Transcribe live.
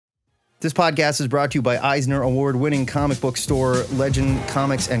This podcast is brought to you by Eisner Award-winning comic book store Legend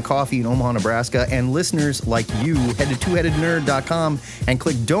Comics and Coffee in Omaha, Nebraska, and listeners like you. Head to twoheadednerd.com and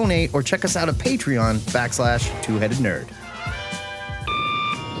click donate or check us out at Patreon/twoheadednerd.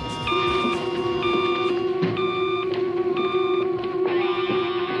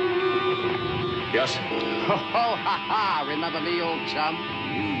 Yes? Ho, ho, ha, ha. Remember me, old chum?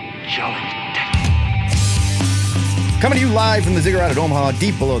 Jolly. Coming to you live from the Ziggurat at Omaha,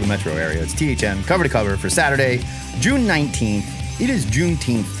 deep below the metro area. It's THN, cover to cover for Saturday, June 19th. It is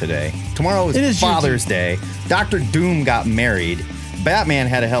Juneteenth today. Tomorrow is Father's Day. Dr. Doom got married. Batman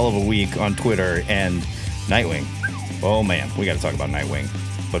had a hell of a week on Twitter, and Nightwing. Oh man, we got to talk about Nightwing.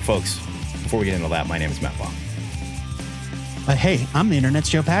 But folks, before we get into that, my name is Matt Long. Hey, I'm the internet's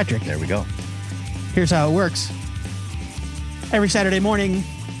Joe Patrick. There we go. Here's how it works. Every Saturday morning,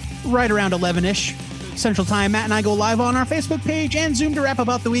 right around 11-ish, Central Time, Matt and I go live on our Facebook page and Zoom to rap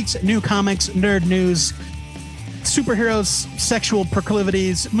about the week's new comics, nerd news, superheroes, sexual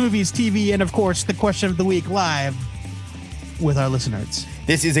proclivities, movies, TV, and of course, the question of the week live with our listeners.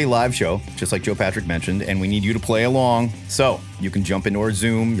 This is a live show, just like Joe Patrick mentioned, and we need you to play along. So you can jump into our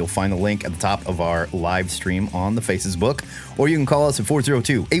Zoom. You'll find the link at the top of our live stream on the Facebook, or you can call us at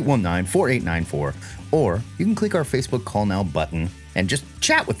 402-819-4894, or you can click our Facebook Call Now button and just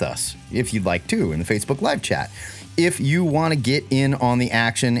chat with us if you'd like to in the Facebook live chat. If you want to get in on the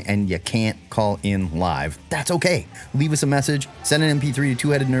action and you can't call in live, that's okay. Leave us a message, send an MP3 to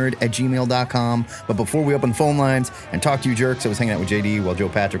twoheadednerd@gmail.com. But before we open the phone lines and talk to you jerks, I was hanging out with JD while Joe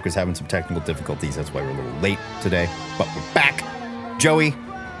Patrick was having some technical difficulties. That's why we're a little late today, but we're back. Joey,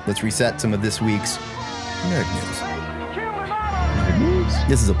 let's reset some of this week's nerd news.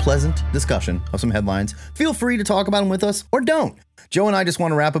 This is a pleasant discussion of some headlines. Feel free to talk about them with us or don't. Joe and I just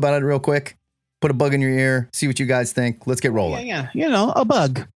want to rap about it real quick. Put a bug in your ear. See what you guys think. Let's get rolling. Yeah. You know, a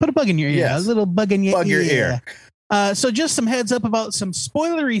bug. Put a bug in your ear. Yes. A little bug in your Bug your ear. So just some heads up about some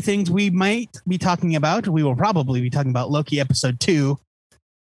spoilery things we might be talking about. We will probably be talking about Loki episode 2.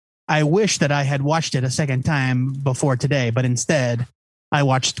 I wish that I had watched it a second time before today, but instead I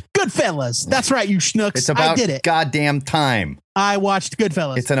watched Goodfellas. That's right, you schnooks. It's about I did it. goddamn time. I watched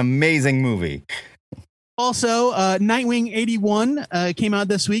Goodfellas. It's an amazing movie. Also, Nightwing 81 came out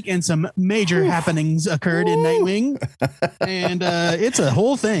this week, and some major happenings occurred in Nightwing, and it's a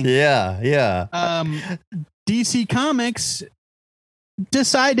whole thing. Yeah. DC Comics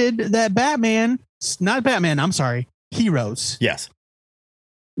decided that Heroes. Yes.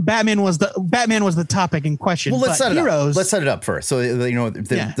 Batman was the topic in question. Well, let's set it Heroes, up. Let's set it up first. So, you know,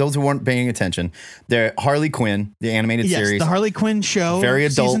 those who weren't paying attention, the Harley Quinn, the animated series. The Harley Quinn show. Very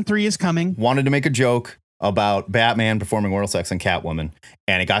adult. Season 3 is coming. Wanted to make a joke about Batman performing oral sex on Catwoman,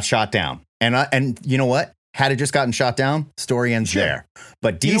 and it got shot down. And you know what? Had it just gotten shot down, story ends there.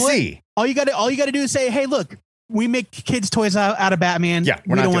 But DC, all you got to do is say, "Hey, look, we make kids' toys out of Batman. Yeah,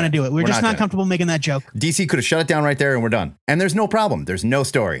 we don't want to do it. We're just not doing comfortable making that joke." DC could have shut it down right there, and we're done. And there's no problem. There's no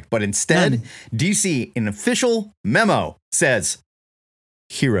story. But instead, DC, in an official memo, says,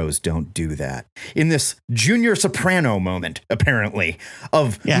 heroes don't do that. In this Junior Soprano moment, apparently,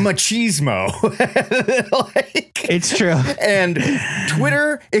 of machismo. It's true. And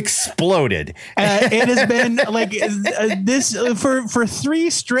Twitter exploded. It has been like this for 3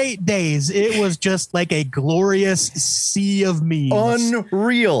 straight days. It was just like a glorious sea of memes.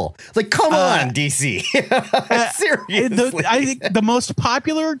 Unreal. Like, come on, DC. Seriously. I think the most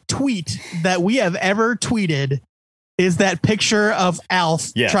popular tweet that we have ever tweeted is that picture of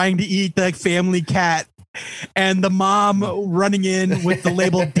Alf trying to eat the family cat, and the mom running in with the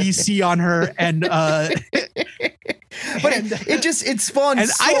label DC on her, and but it spawned and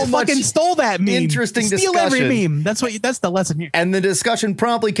so I much fucking stole that meme. Interesting Steal discussion. every meme. That's the lesson here. And the discussion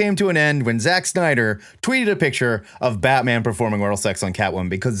promptly came to an end when Zack Snyder tweeted a picture of Batman performing oral sex on Catwoman,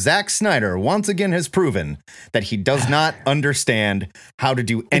 because Zack Snyder once again has proven that he does not understand how to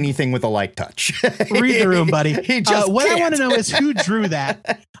do anything with a light touch. Read the room, buddy. What can't. I want to know is who drew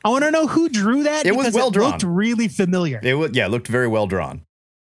that. I want to know who drew that. It was well drawn. It looked really familiar. It looked very well drawn.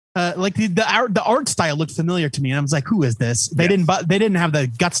 Like the art style looked familiar to me, and I was like, "Who is this?" They didn't have the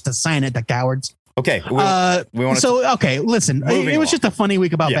guts to sign it, the cowards. Okay, we want to. Listen, it was just a funny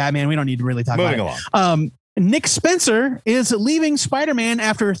week about Batman. We don't need to really talk about it. Moving along. Nick Spencer is leaving Spider-Man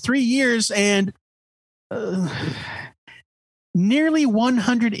after 3 years and nearly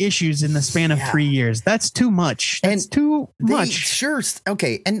 100 issues in the span of 3 years. That's too much. That's too much. Sure.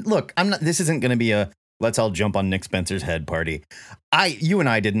 Okay. And look, this isn't going to be a let's all jump on Nick Spencer's head party. You and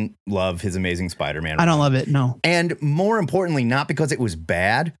I didn't love his Amazing Spider-Man. I don't love it. No. And more importantly, not because it was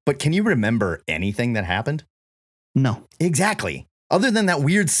bad, but can you remember anything that happened? No. Exactly. Other than that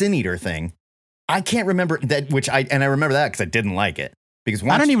weird Sin Eater thing, I can't remember that. I remember that because I didn't like it. Because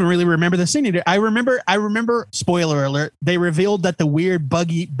I don't even really remember the Sin Eater. I remember. Spoiler alert: they revealed that the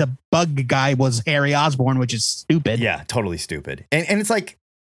bug guy was Harry Osborn, which is stupid. Yeah, totally stupid. And it's like,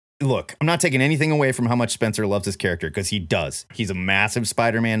 look, I'm not taking anything away from how much Spencer loves his character because he does. He's a massive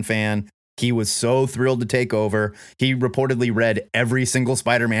Spider-Man fan. He was so thrilled to take over. He reportedly read every single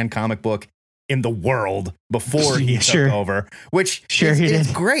Spider-Man comic book in the world before he took over, which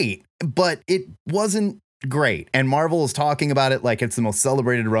is great, but it wasn't great. And Marvel is talking about it like it's the most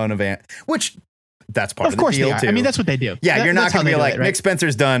celebrated run of which that's part of the deal too. I mean, that's what they do. Yeah, you're not going to be like, Nick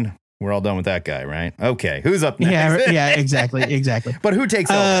Spencer's done. We're all done with that guy, right? Okay, who's up next? Yeah, exactly. But who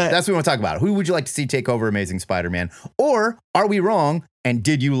takes over? That's what we want to talk about. Who would you like to see take over Amazing Spider-Man? Or are we wrong? And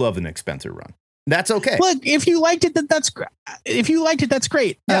did you love the Nick Spencer run? That's okay. Look, if you liked it, that's great.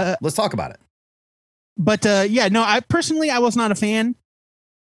 Yeah, let's talk about it. But I personally was not a fan.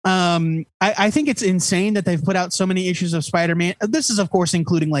 I think it's insane that they've put out so many issues of Spider-Man. This is, of course,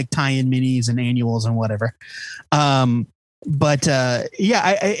 including like tie-in minis and annuals and whatever. It's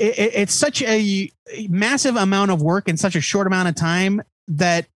such a massive amount of work in such a short amount of time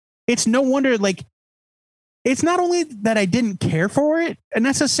that it's no wonder, like, it's not only that I didn't care for it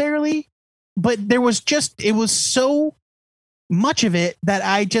necessarily, but it was so much of it that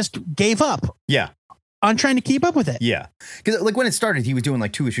I just gave up. Yeah. On trying to keep up with it. Yeah. Because like when it started, he was doing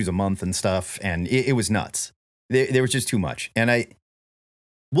like 2 issues a month and stuff. And it was nuts. There was just too much. And you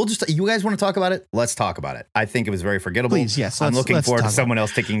guys want to talk about it? Let's talk about it. I think it was very forgettable. Please, yes. I'm looking forward to someone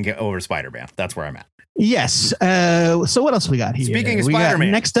else taking over Spider-Man. That's where I'm at. Yes. So what else we got here? Speaking of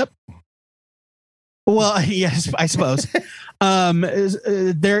Spider-Man. Next up. Well, yes, I suppose.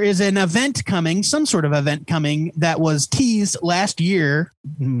 There is an event coming, some sort of event coming that was teased last year,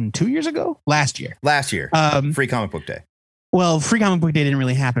 2 years ago? Last year. Free Comic Book Day. Well, Free Comic Book Day didn't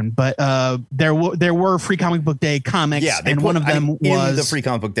really happen, but there were Free Comic Book Day comics, and one of them was in the Free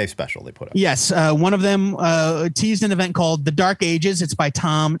Comic Book Day special they put up. Yes, one of them teased an event called The Dark Ages. It's by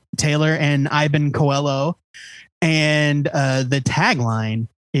Tom Taylor and Ivan Coelho, and the tagline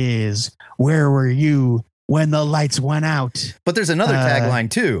is "Where were you when the lights went out?" But there's another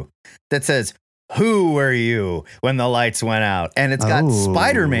tagline too that says, "Who were you when the lights went out?" And it's got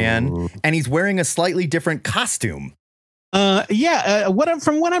Spider-Man, and he's wearing a slightly different costume.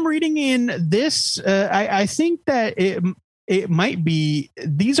 From what I'm reading in this, I think that it might be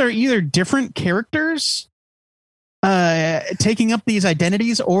these are either different characters taking up these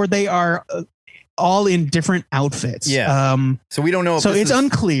identities, or they are all in different outfits. Yeah. So we don't know. So it's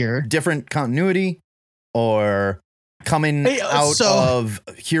unclear. Different continuity or coming out of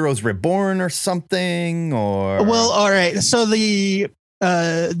Heroes Reborn or something. Or all right. So the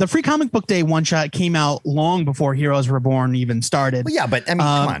Free Comic Book Day one shot came out long before Heroes Reborn even started. Well, yeah, but I mean,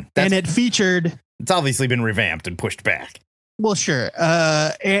 come on. And it featured. It's obviously been revamped and pushed back. Well, sure.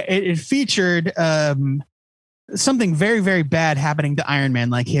 It featured something very, very bad happening to Iron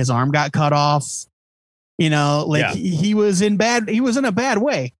Man. Like his arm got cut off. He was in a bad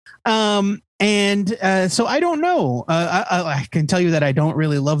way. So I don't know. I can tell you that I don't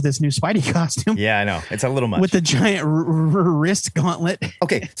really love this new Spidey costume. Yeah, I know. It's a little much. With the giant wrist gauntlet.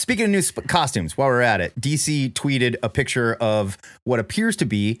 Okay, speaking of new costumes, while we're at it, DC tweeted a picture of what appears to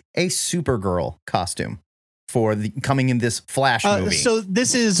be a Supergirl costume for coming in this Flash movie. So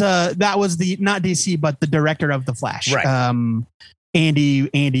this is, that was not DC, but the director of the Flash. Right.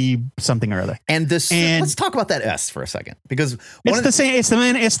 Andy something or other. And let's talk about that S for a second, because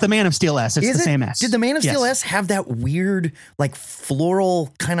it's the Man of Steel S. It's the same S. Did the Man of Steel S have that weird, like,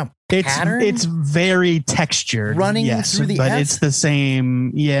 floral kind of pattern? It's very textured running through the but S? It's the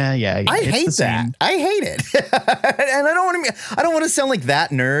same. Yeah. I hate that. I hate it. And I don't want to sound like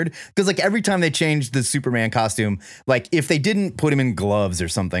that nerd, because like every time they changed the Superman costume, like if they didn't put him in gloves or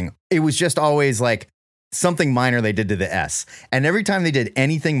something, it was just always like something minor they did to the S. And every time they did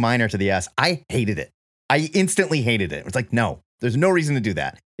anything minor to the S, I hated it. I instantly hated it. It's like, no, there's no reason to do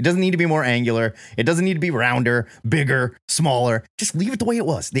that. It doesn't need to be more angular. It doesn't need to be rounder, bigger, smaller. Just leave it the way it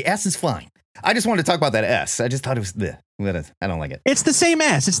was. The S is fine. I just wanted to talk about that S. I just thought it was I don't like it. It's the same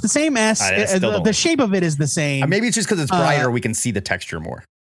S. It's the same S. The shape of it is the same. Maybe it's just because it's brighter. We can see the texture more.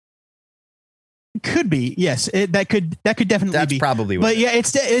 Could be, yes. That could definitely That's be. probably what. But yeah,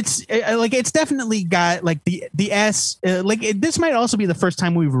 it's definitely got like the S. This might also be the first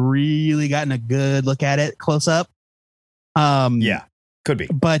time we've really gotten a good look at it close up. Yeah, could be.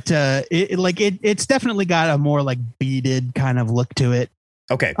 But it's definitely got a more like beaded kind of look to it.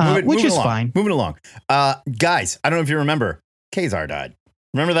 Okay, which is fine. Moving along, guys. I don't know if you remember, Kazar died.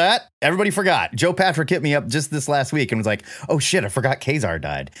 Remember that? Everybody forgot. Joe Patrick hit me up just this last week and was like, oh shit, I forgot Khazar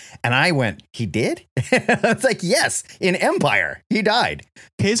died. And I went, he did? I was like, yes, in Empire, he died.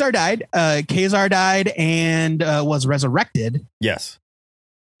 Khazar died. Khazar died and was resurrected. Yes.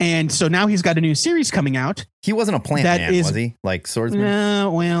 And so now he's got a new series coming out. He wasn't a plant man, was he? Like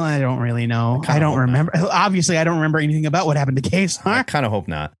swordsman? Well, I don't really know. I don't remember. Obviously, I don't remember anything about what happened to Khazar. I kind of hope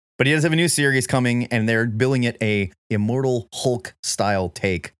not. But he does have a new series coming, and they're billing it a Immortal Hulk style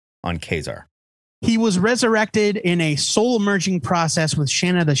take on Khazar. He was resurrected in a soul merging process with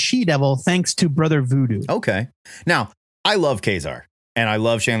Shanna the She-Devil, thanks to Brother Voodoo. Okay. Now, I love Khazar, and I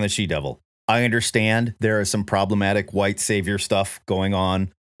love Shanna the She-Devil. I understand there is some problematic white savior stuff going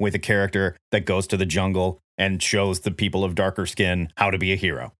on with a character that goes to the jungle and shows the people of darker skin how to be a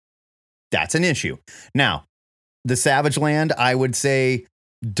hero. That's an issue. Now, the Savage Land, I would say,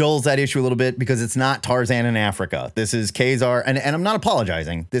 dulls that issue a little bit because it's not Tarzan in Africa. This is Khazar, and I'm not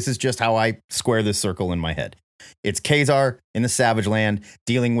apologizing. This is just how I square this circle in my head. It's Khazar in the Savage Land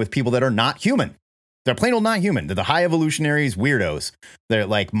dealing with people that are not human. They're plain old not human. They're the high evolutionaries, weirdos. They're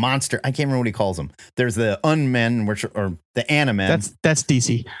like monster. I can't remember what he calls them. There's the Unmen, or the Animen. That's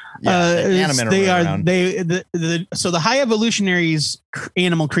DC. Yeah, the Animen so the high evolutionaries,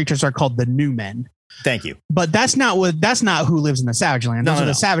 animal creatures are called the New Men. Thank you. But that's not who lives in the Savage Land. Those are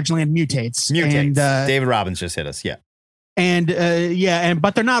the Savage Land mutates. And, David Robbins just hit us. Yeah.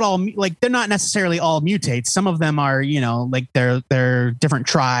 But they're not all they're not necessarily all mutates. Some of them are, they're different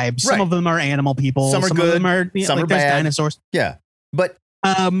tribes. Some of them are animal people. Some are good. Of them are, some are bad. Dinosaurs. Yeah. But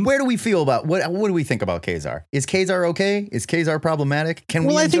where do we feel about what do we think about Khazar? Is Khazar okay? Is Khazar problematic?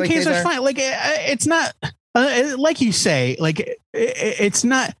 I think Khazar's fine. Like it's not like you say, like it's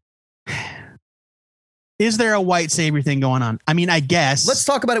not. Is there a white savior thing going on? I mean, I guess. Let's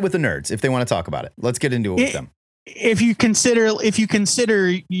talk about it with the nerds if they want to talk about it. Let's get into it with them. If you consider,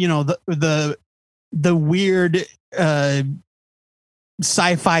 the weird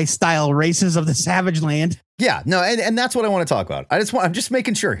sci-fi style races of the Savage Land. Yeah, no, and that's what I want to talk about. I'm just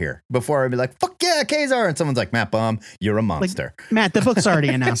making sure here before I be like, fuck yeah, Khazar, and someone's like, Matt Baum, you're a monster. Like, Matt, the book's already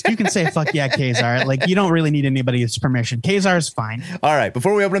announced. You can say fuck yeah, Khazar. Like, you don't really need anybody's permission. Khazar's fine. All right,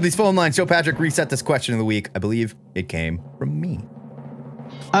 before we open up these phone lines, Joe Patrick reset this question of the week. I believe it came from me.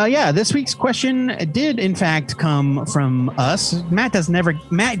 This week's question did in fact come from us. Matt does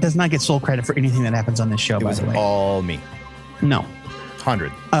not get sole credit for anything that happens on this show. By the way, it was all me. No.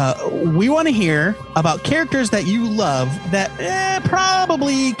 100. We want to hear about characters that you love that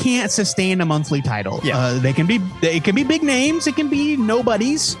probably can't sustain a monthly title. Yeah. It can be big names. It can be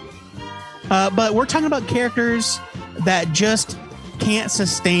nobodies. But we're talking about characters that just can't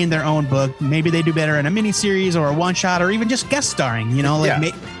sustain their own book. Maybe they do better in a miniseries or a one shot or even just guest starring,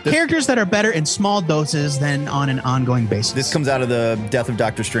 characters that are better in small doses than on an ongoing basis. This comes out of the Death of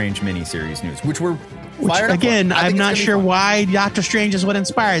Doctor Strange miniseries news, which again, I'm not sure why Doctor Strange is what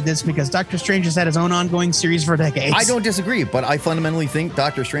inspired this, because Doctor Strange has had his own ongoing series for decades. I don't disagree, but I fundamentally think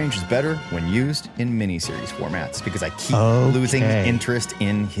Doctor Strange is better when used in miniseries formats because I keep losing interest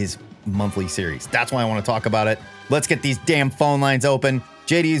in his monthly series. That's why I want to talk about it. Let's get these damn phone lines open.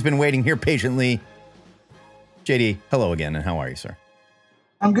 JD's been waiting here patiently. JD, hello again, and how are you, sir?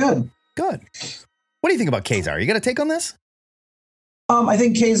 I'm good. Good. What do you think about Khazar? You got a take on this? I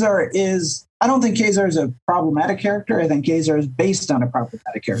think Khazar is... I don't think Khazar is a problematic character. I think Khazar is based on a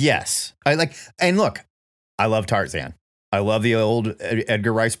problematic character. Yes. And look, I love Tarzan. I love the old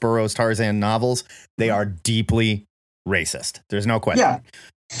Edgar Rice Burroughs Tarzan novels. They are deeply racist. There's no question. Yeah.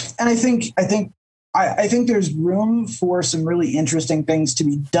 And I think there's room for some really interesting things to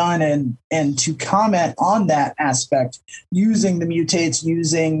be done and to comment on that aspect using the mutates,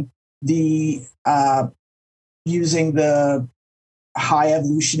 using the high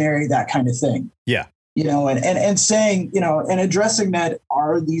evolutionary, that kind of thing. Yeah. And saying, and addressing that,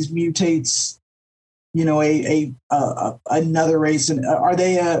 are these mutates, another race, and are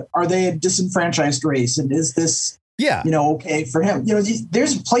they a disenfranchised race? And is this, okay for him?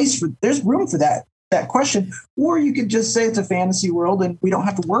 There's room for that question, or you could just say it's a fantasy world and we don't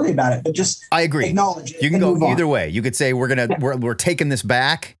have to worry about it, but just I agree. Acknowledge it. You can go either way. You could say we're taking this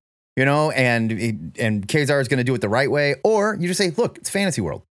back. And Khazar is going to do it the right way, or you just say, look, it's fantasy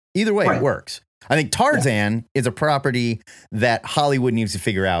world. Either way, It works. I think Tarzan is a property that Hollywood needs to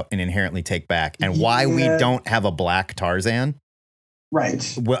figure out and inherently take back. And why we don't have a black Tarzan,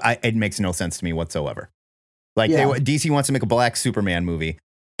 right? Well, it makes no sense to me whatsoever. DC wants to make a black Superman movie,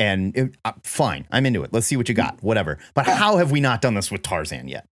 fine, I'm into it. Let's see what you got, whatever. But how have we not done this with Tarzan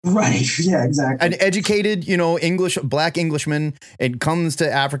yet? Right. Yeah, exactly. An educated, black Englishman, it comes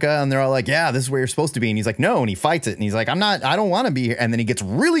to Africa and they're all like, yeah, this is where you're supposed to be. And he's like, no. And he fights it. And he's like, I don't want to be here. And then he gets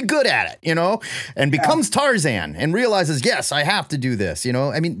really good at it, and becomes Tarzan and realizes, yes, I have to do this.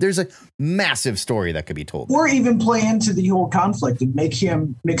 I mean, there's a massive story that could be told. Or even play into the whole conflict and make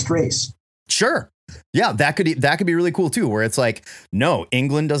him mixed race. Sure. Yeah, that could be really cool too, where it's like, no,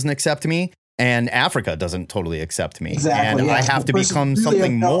 England doesn't accept me. And Africa doesn't totally accept me. Exactly, and I have to become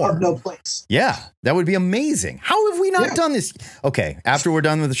something more. No place. Yeah, that would be amazing. How have we not done this? Okay, after we're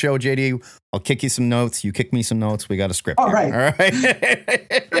done with the show, JD, I'll kick you some notes. You kick me some notes. We got a script. All right. All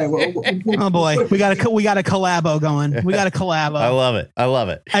right. Oh boy, we got a collabo going. We got a collabo. I love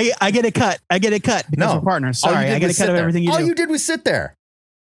it. I get a cut. Because we're partners. Sorry, I get a cut of everything you do. All you did was sit there.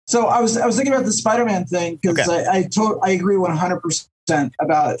 So I was thinking about the Spider-Man thing because I agree 100%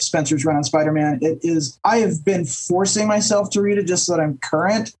 about Spencer's run on Spider-Man. I have been forcing myself to read it just so that I'm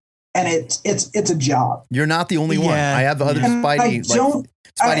current, and it's a job. You're not the only one. I have other Spidey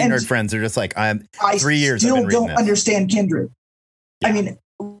nerd friends. They're just like, I'm 3 years. I still don't understand Kindred. Yeah. I mean,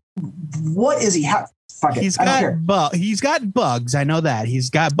 what is he? Fuck it. He's got bugs. I know that. He's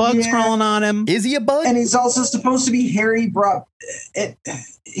got bugs crawling on him. Is he a bug? And he's also supposed to be Harry brought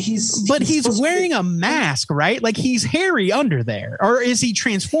he's wearing a mask, right? Like he's hairy under there. Or is he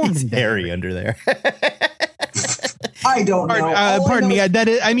transformed into hairy under there? I don't know. Pardon me.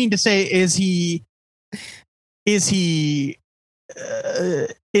 I mean to say, is he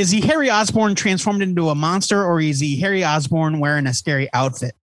Harry Osborn transformed into a monster, or is he Harry Osborn wearing a scary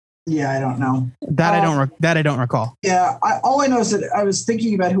outfit? Yeah, I don't know. That I don't recall. Yeah, all I know is that I was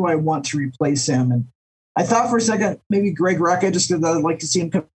thinking about who I want to replace him, and I thought for a second maybe Greg Rucka, just because I'd like to see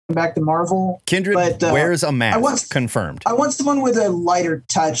him come back to Marvel. Kindred wears a mask. Confirmed. I want someone with a lighter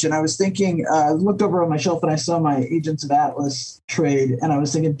touch, and I was thinking, I looked over on my shelf and I saw my Agents of Atlas trade, and I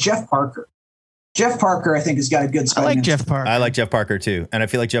was thinking Jeff Parker. Jeff Parker, I think, has got a good Spider-Man. I like Jeff Parker. I like Jeff Parker too, and I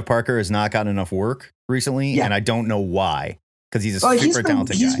feel like Jeff Parker has not gotten enough work recently, and I don't know why. Because he's a super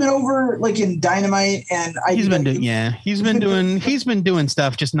talented guy. He's been over like in Dynamite, and he's been doing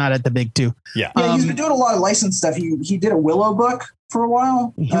stuff, just not at the big two. Yeah, he's been doing a lot of licensed stuff. He did a Willow book for a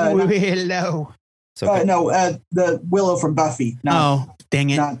while. Willow. The Willow from Buffy. Dang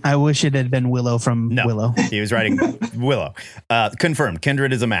it! I wish it had been Willow from Willow. He was writing Willow. Confirmed.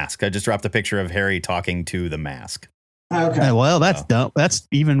 Kindred is a mask. I just dropped a picture of Harry talking to the mask. Okay. Well, that's dumb. That's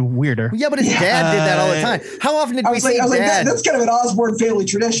even weirder. Yeah, but his dad did that all the time. How often did we see Dad? That's kind of an Osborn family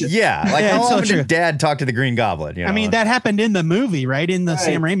tradition. Yeah, how often did Dad talk to the Green Goblin? I mean, that happened in the movie, right? In the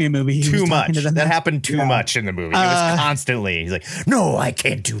Sam Raimi movie. Too much. That happened too much in the movie. It was constantly. He's like, no, I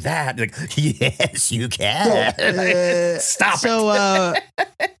can't do that. Like, yes, you can. Stop it.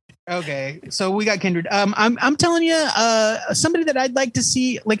 Okay, so we got Kindred. I'm telling you, somebody that I'd like to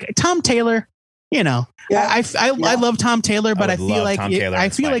see, like Tom Taylor. I love Tom Taylor, but I feel like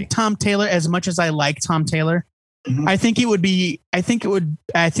Tom Taylor, as much as I like Tom Taylor, I think it would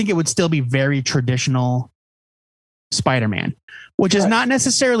still be very traditional Spider-Man, which is not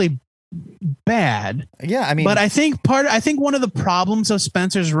necessarily bad. Yeah, I mean, but I think one of the problems of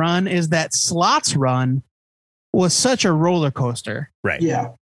Spencer's run is that Slott's run was such a roller coaster. Right.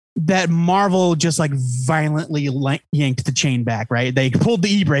 Yeah. That Marvel just like violently yanked the chain back, right? They pulled the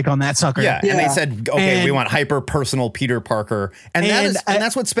e-brake on that sucker. Yeah, and they said, okay, we want hyper personal Peter Parker, and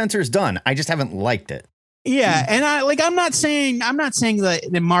that's what Spencer's done. I just haven't liked it. Yeah, and I'm not saying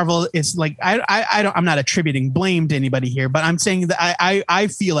that Marvel is like I'm not attributing blame to anybody here, but I'm saying that I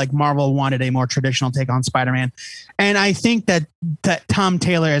feel like Marvel wanted a more traditional take on Spider-Man, and I think that Tom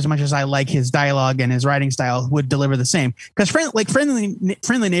Taylor, as much as I like his dialogue and his writing style, would deliver the same, because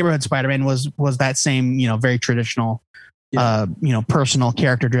friendly neighborhood Spider-Man was that same, very traditional, personal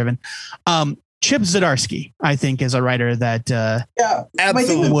character driven. Chip Zdarsky, I think, is a writer that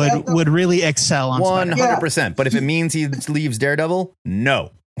absolutely would really excel on 100%. But if it means he leaves Daredevil, no.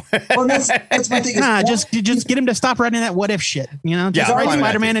 Well, that's my thing. Just get him to stop writing that what if shit. Just write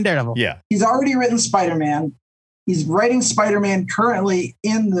Spider-Man and Daredevil. Yeah, he's already written Spider-Man. He's writing Spider-Man currently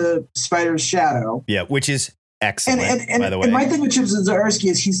in the Spider's shadow. Yeah, which is excellent. By the way, and my thing with Chip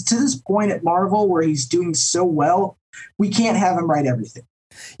Zdarsky is he's to this point at Marvel where he's doing so well, we can't have him write everything.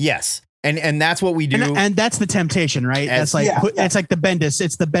 Yes. And that's what we do. And that's the temptation, right? It's like the Bendis.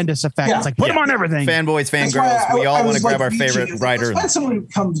 It's the Bendis effect. Yeah. It's like, put them on everything. Fanboys, fangirls, we all want to grab our favorite writer. Let's find someone who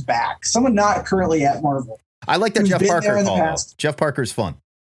comes back. Someone not currently at Marvel. I like that Jeff Parker call. Jeff Parker's fun.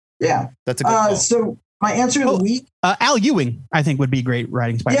 Yeah. That's a good call. So My answer of the week. Al Ewing, I think, would be great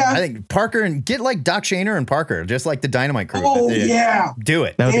writing Spider-Man. Yeah. I think Parker and get like Doc Shaner and Parker, just like the Dynamite Crew. Oh, yeah. Do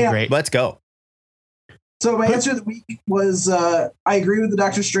it. That would be great. Let's go. So my answer of the week was I agree with the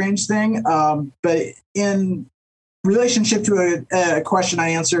Doctor Strange thing, but in relationship to a question I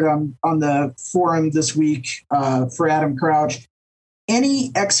answered on the forum this week for Adam Crouch,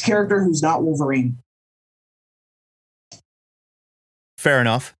 any X character who's not Wolverine. Fair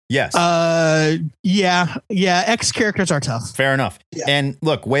enough. Yes. Yeah. X characters are tough. Fair enough. Yeah. And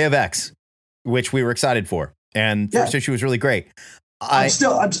look, Way of X, which we were excited for, and first issue was really great.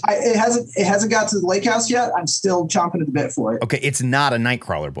 It hasn't got to the lake house yet. I'm still chomping at the bit for it. Okay, it's not a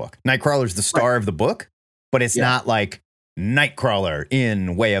Nightcrawler book. Nightcrawler's the star of the book, but it's not like Nightcrawler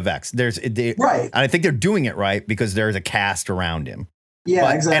in Way of X. Right. I think they're doing it right because there's a cast around him.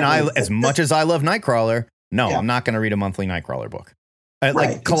 Yeah, exactly. And as much as I love Nightcrawler, I'm not going to read a monthly Nightcrawler book.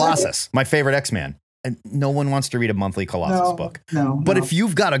 Like Colossus, my favorite X-Man. And no one wants to read a monthly Colossus book. But if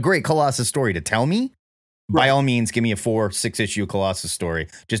you've got a great Colossus story to tell me, by all means, give me a 4-6 issue Colossus story.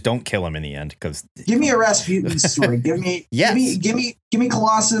 Just don't kill him in the end, because give me a Rasputin story. Give me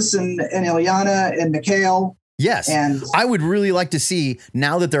Colossus and Illyana and Mikhail. Yes, and I would really like to see,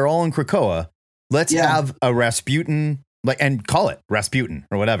 now that they're all in Krakoa, let's have a Rasputin, and call it Rasputin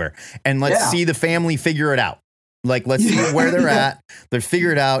or whatever, and let's see the family figure it out. Let's see where they're at. They're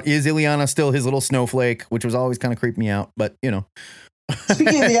figured out. Is Illyana still his little snowflake, which was always kind of creeped me out, but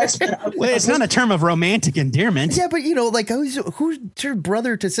Speaking of the X-Men, it's not a term of romantic endearment. Yeah, but who's your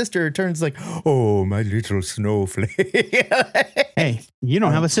brother to sister turns like, oh, my little snowflake. Hey, you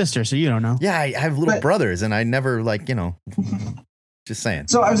don't have a sister, so you don't know. Yeah, I have little brothers, and I never just saying.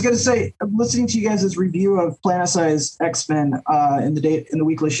 So I was going to say, listening to you guys' review of Planet-Size X-Men in the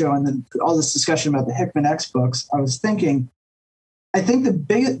weekly show, and then all this discussion about the Hickman X books, I was thinking, I think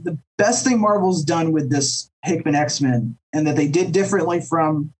the best thing Marvel's done with this Hickman X-Men, and that they did differently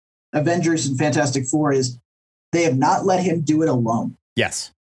from Avengers and Fantastic Four, is they have not let him do it alone.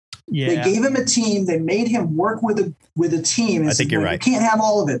 Yes. Yeah. They gave him a team. They made him work with a team. I think you're right. You can't have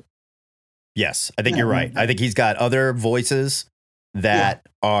all of it. Yes, I think you're right. I think he's got other voices that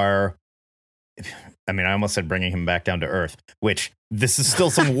are, I almost said bringing him back down to earth, which this is still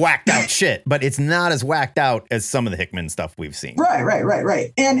some whacked out shit, but it's not as whacked out as some of the Hickman stuff we've seen.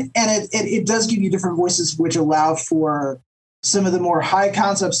 Right. And it does give you different voices, which allow for some of the more high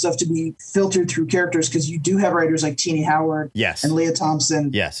concept stuff to be filtered through characters, because you do have writers like Tini Howard and Leah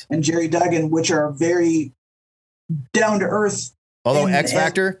Thompson and Jerry Duggan, which are very down to earth. Although X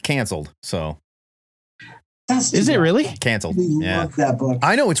Factor canceled, so. Is it really canceled? Love that book.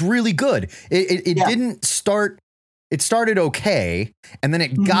 I know, it's really good. It didn't start. It started okay, and then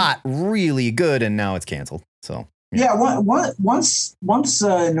it got really good, and now it's canceled. So once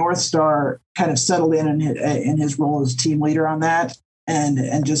North Star kind of settled in his role as team leader on that,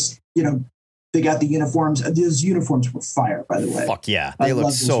 and just they got the uniforms. Those uniforms were fire, by the way. Fuck yeah, they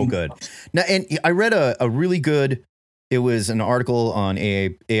look so good. Now, and I read a really good. It was an article on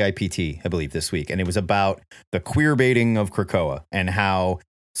AIPT, I believe, this week, and it was about the queer baiting of Krakoa and how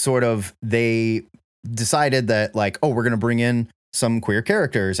sort of they decided that we're going to bring in some queer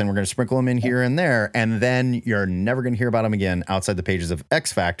characters and we're going to sprinkle them in here and there, and then you're never going to hear about them again outside the pages of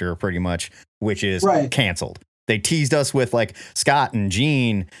X Factor, pretty much, which is canceled. They teased us with Scott and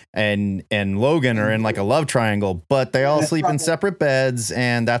Jean and Logan are in a love triangle, but they all sleep in separate beds,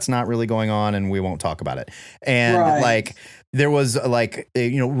 and that's not really going on, and we won't talk about it. And there was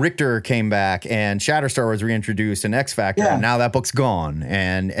Richter came back and Shatterstar was reintroduced in X Factor, and now that book's gone.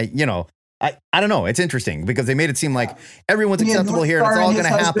 And I don't know. It's interesting because they made it seem like everyone's acceptable here and it's all going to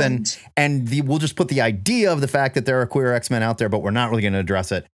happen. And we'll just put the idea of the fact that there are queer X-Men out there, but we're not really going to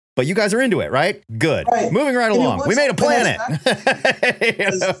address it. But you guys are into it, right? Good. Moving right along. We made a planet.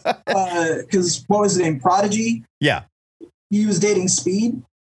 Because what was his name? Prodigy? Yeah. He was dating Speed?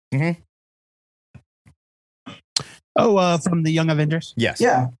 Mm-hmm. Oh, from the Young Avengers? Yes.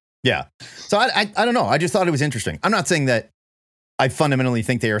 Yeah. So I don't know. I just thought it was interesting. I'm not saying that I fundamentally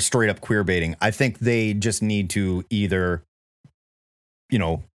think they are straight up queer baiting. I think they just need to either,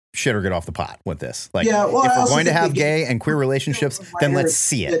 shit or get off the pot with this. If we're going to have gay and queer relationships, then let's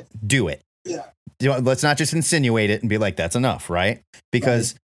see it. Do it. Yeah. Let's not just insinuate it and be like, that's enough, right?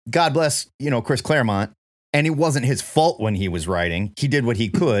 Because God bless, Chris Claremont, and it wasn't his fault when he was writing. He did what he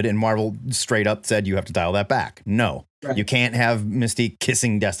could, and Marvel straight up said, you have to dial that back. No. You can't have Mystique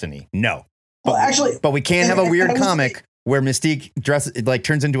kissing Destiny. No. But we can have a weird comic where Mystique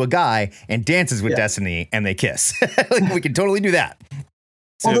turns into a guy and dances with Destiny and they kiss. We can totally do that.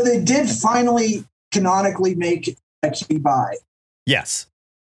 Although they did finally canonically make a key bi. Yes.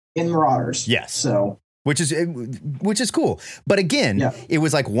 In Marauders. Yes. So which is cool. But again, it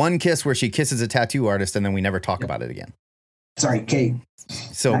was like one kiss where she kisses a tattoo artist and then we never talk about it again. Sorry, Kate.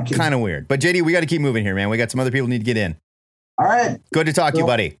 So kind of weird. But JD, we got to keep moving here, man. We got some other people need to get in. All right. Good to talk to you,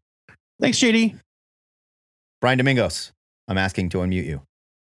 buddy. Thanks, JD. Brian Domingos, I'm asking to unmute you.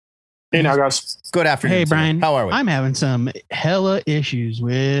 Hey now, guys. Good afternoon. Hey, Brian. How are we? I'm having some hella issues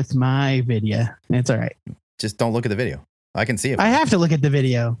with my video. It's all right. Just don't look at the video. I can see it. I have to look at the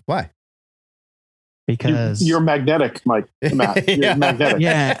video. Why? Because you're magnetic, Mike. Matt. You're magnetic.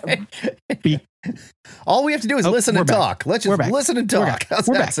 Yeah. All we have to do is listen and talk. Let's just listen and talk. How's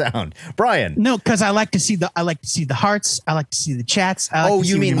that sound, Brian? No, because I like to see the hearts. I like to see the chats. I like to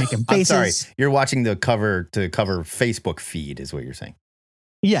see you mean when you're making faces. I'm sorry. You're watching the cover Facebook feed, is what you're saying.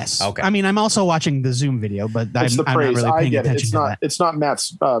 Yes. Okay. I mean, I'm also watching the Zoom video, but I'm not really paying attention to that. It's not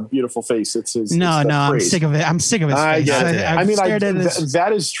Matt's beautiful face. It's his. No. I'm sick of it. I'm sick of his face.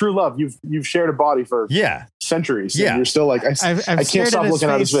 That is true love. You've shared a body for centuries. Yeah. You're still like, I can't stop looking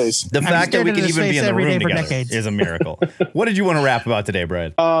at his face. The fact that we can even be in the room together is a miracle. What did you want to rap about today,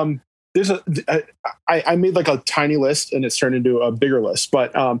 Brad? I made like a tiny list and it's turned into a bigger list,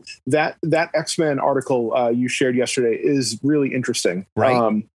 but that X-Men article you shared yesterday is really interesting,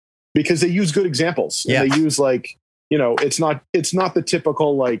 right? Because they use good examples. And they use it's not the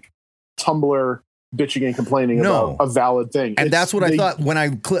typical like Tumblr bitching and complaining about a valid thing. And that's what I thought when I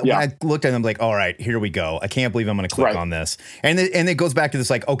looked at them, like, all right, here we go. I can't believe I'm going to click on this. And it goes back to this,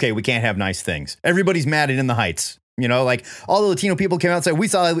 like, okay, we can't have nice things. Everybody's mad at In the Heights. You know, like all the Latino people came out and said, we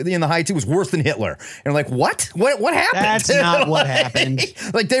saw In the Heights, it was worse than Hitler. And like, what happened? That's not what happened.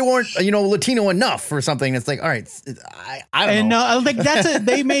 Like they weren't, Latino enough or something. It's like, all right, I don't know. No, like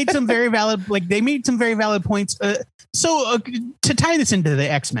they made some very valid, points. So to tie this into the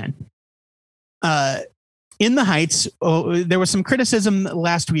X-Men, In the Heights, there was some criticism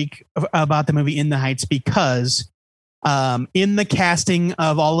last week about the movie In the Heights because in the casting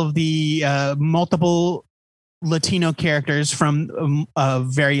of all of the multiple Latino characters from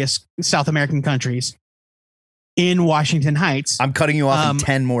various South American countries in Washington Heights. I'm cutting you off in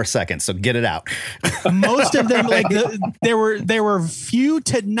 10 more seconds, so get it out. Most of them, there were few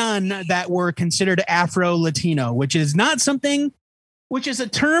to none that were considered Afro-Latino, which is a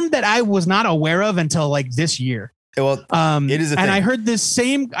term that I was not aware of until like this year. Well, it is a thing. And I heard the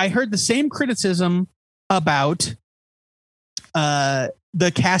same criticism about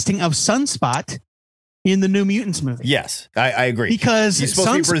the casting of Sunspot in the New Mutants movie. Yes, I agree. Because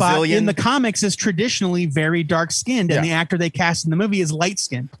Sunspot in the comics is traditionally very dark-skinned, and the actor they cast in the movie is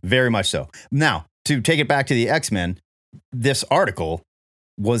light-skinned. Very much so. Now, to take it back to the X-Men, this article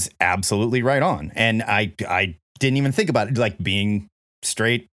was absolutely right on. And I didn't even think about it, like being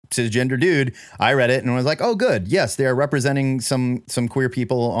straight, cisgender dude. I read it and was like, oh, good. Yes, they're representing some queer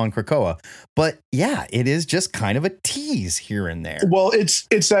people on Krakoa. But yeah, it is just kind of a tease here and there. Well, it's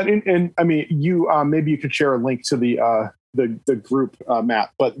that, and I mean, you maybe you could share a link to the group,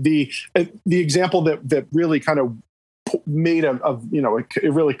 Matt. But the example that really kind of made it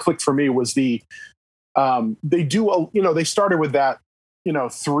really clicked for me was they started with that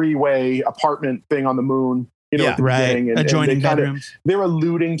three-way apartment thing on the moon. At the beginning, and adjoining bedrooms. They're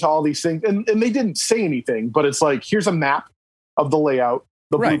alluding to all these things, and they didn't say anything, but it's like, here's a map of the layout,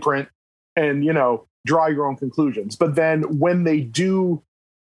 the blueprint, and draw your own conclusions. But then when they do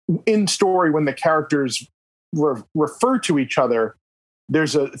in story, when the characters refer to each other,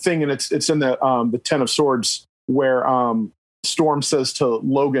 there's a thing, and it's in the Ten of Swords where Storm says to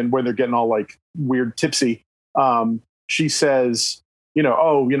Logan, where they're getting all like weird tipsy. She says, like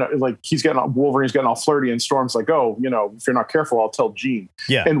Wolverine's getting all flirty, and Storm's like, oh, if you're not careful, I'll tell Jean.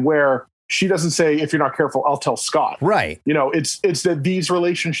 Yeah. And where she doesn't say, if you're not careful, I'll tell Scott. Right. It's that these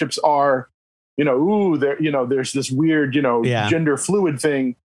relationships are, there's this weird, gender fluid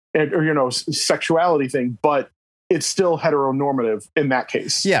thing or sexuality thing, but it's still heteronormative in that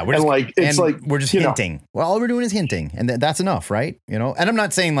case. Yeah, we're just hinting. Well, all we're doing is hinting, and that's enough, right? And I'm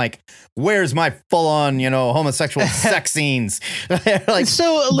not saying like, where's my full-on, homosexual sex scenes? But it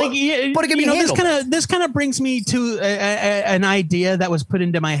can be handled. This kind of brings me to an idea that was put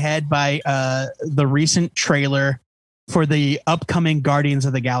into my head by the recent trailer for the upcoming Guardians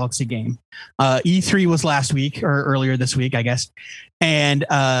of the Galaxy game. E3 was last week or earlier this week, I guess. And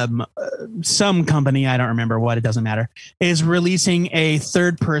some company, I don't remember what, it doesn't matter, is releasing a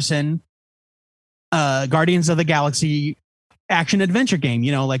third-person Guardians of the Galaxy action adventure game,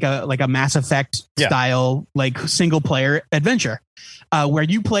 like a Mass Effect style, like single-player adventure, where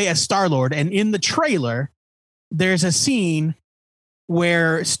you play as Star-Lord. And in the trailer, there's a scene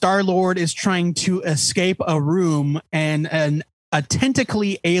where Star-Lord is trying to escape a room and a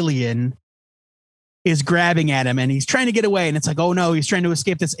tentacly alien is grabbing at him and he's trying to get away. And it's like, oh no, he's trying to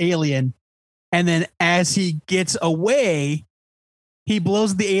escape this alien. And then as he gets away, he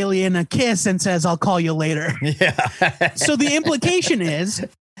blows the alien a kiss and says, I'll call you later. Yeah. So the implication is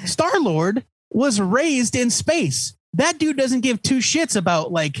Star-Lord was raised in space. That dude doesn't give two shits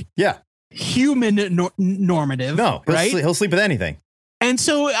about like human normative. No, right? He'll sleep with anything. And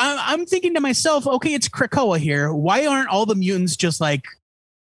so I'm thinking to myself, okay, it's Krakoa here. Why aren't all the mutants just like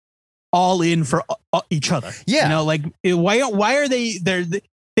all in for each other? Yeah. You know, like why are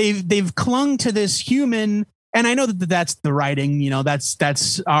they've clung to this human, and I know that that's the writing, you know,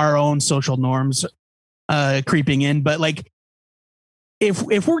 that's our own social norms creeping in, but like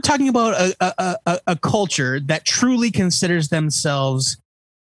if we're talking about a culture that truly considers themselves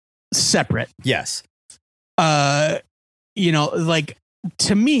separate. Yes. You know, like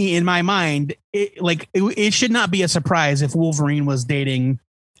to me, in my mind, it should not be a surprise if Wolverine was dating,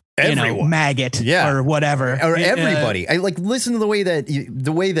 everyone. Maggot or whatever. Or everybody. I like listen to the way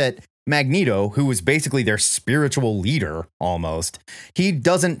that Magneto, who is basically their spiritual leader almost, he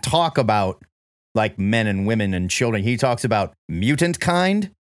doesn't talk about like men and women and children. He talks about mutant kind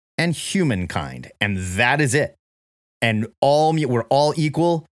and humankind. And that is it. And we're all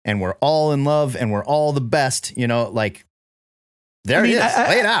equal and we're all in love and we're all the best, you know, like there it is.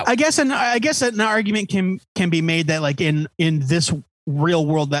 Lay it out. I guess an argument can be made that like in this real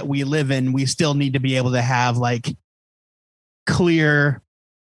world that we live in, we still need to be able to have like clear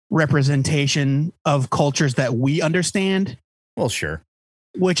representation of cultures that we understand. Well, sure.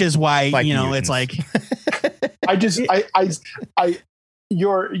 Which is why, like you know, mutants. it's like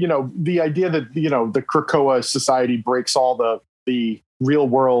the idea that, you know, the Krakoa society breaks all the real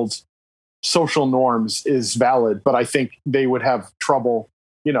world social norms is valid, but I think they would have trouble,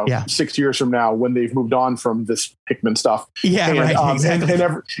 you know, 6 years from now when they've moved on from this Hickman stuff. Yeah, and, right. Exactly.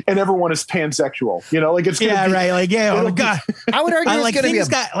 And everyone is pansexual, you know, like it's gonna be, right. Like, yeah, oh my God. I would argue there's going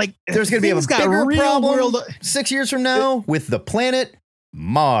to be a bigger problem world 6 years from now with the planet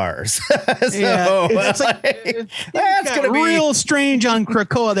Mars. It's like that's gonna be real strange on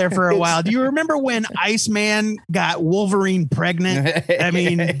Krakoa there for a while. Do you remember when Iceman got Wolverine pregnant? I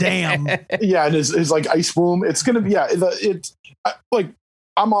mean, damn. Yeah, and his like ice womb. It's gonna be like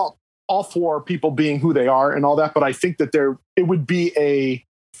I'm all for people being who they are and all that, but I think that it would be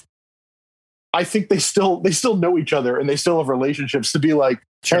I think they still know each other and they still have relationships to be like,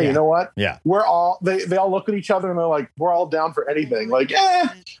 hey, you know what? Yeah. We're all, they all look at each other and they're like, we're all down for anything. Like,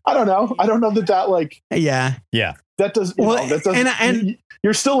 I don't know. I don't know that like, yeah. That does, that doesn't, and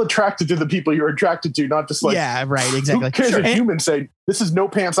you're still attracted to the people you're attracted to, not just like, yeah, right. Exactly. Who cares if humans say, this is no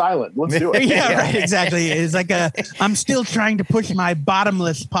pants island. Let's do it. Yeah, right. Exactly. It's like I'm still trying to push my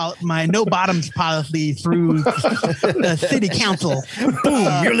my no bottoms policy through the city council.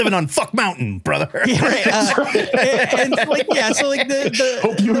 Boom! You're living on Fuck Mountain, brother. Yeah, right. And like, yeah. So like the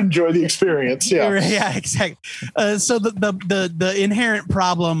hope you enjoy the experience. Yeah. Yeah. Exactly. So the inherent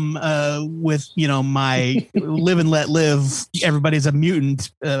problem with, you know, my live and let live, everybody's a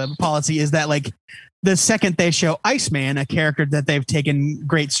mutant policy is that like, the second they show Iceman, a character that they've taken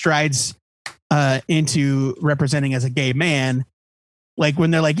great strides into representing as a gay man, like when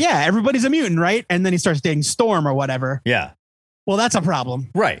they're like, yeah, everybody's a mutant, right? And then he starts dating Storm or whatever. Yeah. Well, that's a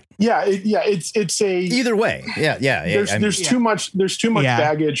problem. Right. Yeah. It's a either way. Yeah. There's too much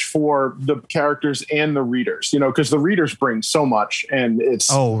baggage for the characters and the readers, you know, because the readers bring so much and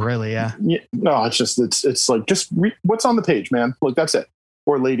it's. Oh, really? Yeah. No, it's like, just read what's on the page, man. Look, that's it.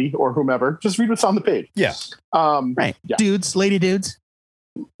 Or lady or whomever, just read what's on the page. Yeah. Right. Yeah. Dudes, dudes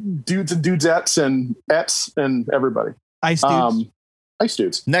and dudesettes and ets and everybody. Ice dudes. Ice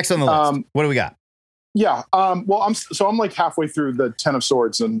dudes. Next on the list. What do we got? Yeah. Well, I'm like halfway through the Ten of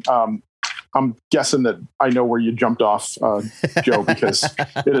Swords and I'm guessing that I know where you jumped off, Joe, because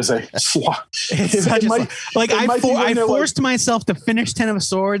it is a slot. I forced myself to finish Ten of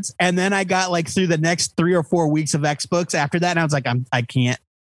Swords, and then I got like through the next 3 or 4 weeks of X books after that, and I was like, I can't.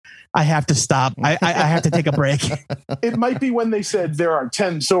 I have to stop. I have to take a break. It might be when they said there are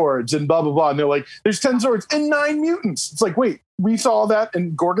 10 swords and blah, blah, blah. And they're like, there's 10 swords and 9 mutants. It's like, wait, we saw all that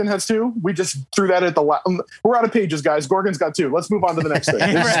and Gorgon has 2. We just threw that at we're out of pages, guys. Gorgon's got 2. Let's move on to the next thing.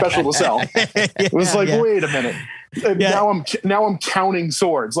 There's a special to sell. It was like, wait a minute. Now I'm counting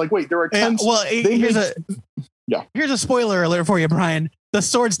swords. Like, wait, there are 10. Well, here's a spoiler alert for you, Brian. The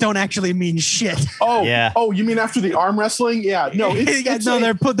swords don't actually mean shit. Oh, yeah. Oh, you mean after the arm wrestling? Yeah. No,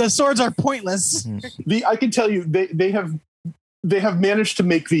 the swords are pointless. I can tell you, they have managed to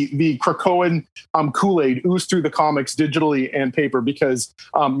make the Krakoan Kool-Aid ooze through the comics digitally and paper because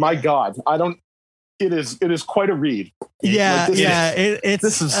my God, it is quite a read. Yeah,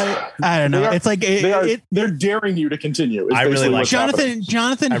 I don't know. It's like they're daring you to continue. I really like Jonathan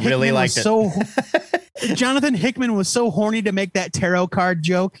Hickman. Really liked it. Jonathan Hickman was so horny to make that tarot card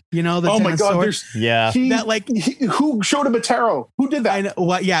joke. You know, oh my god, who showed him a tarot? Who did that? I know.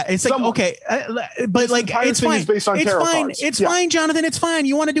 Well, yeah, it's like okay, but like it's fine. Based on it's fine. Cards. It's fine, Jonathan. It's fine.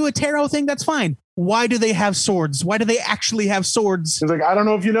 You want to do a tarot thing? That's fine. Why do they have swords? Why do they actually have swords? He's like, I don't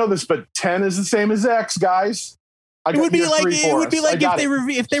know if you know this, but 10 is the same as X, guys. It would be like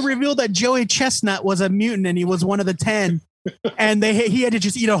if they revealed that Joey Chestnut was a mutant and he was one of the 10, and he had to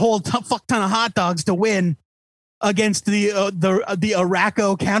just eat a whole fuck ton of hot dogs to win against the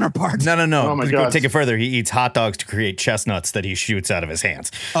Araco counterparts. No. Oh my God. Take it further. He eats hot dogs to create chestnuts that he shoots out of his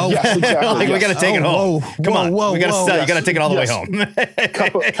hands. Oh, yes, exactly. We got to take it home. Come on. You got to take it all the way home.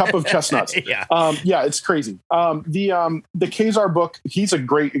 cup of chestnuts. Yeah. It's crazy. The Kazar book, he's a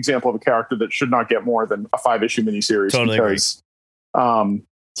great example of a character that should not get more than a 5-issue miniseries. Totally because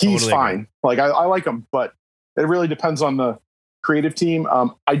he's fine. Like I like him, but it really depends on the creative team.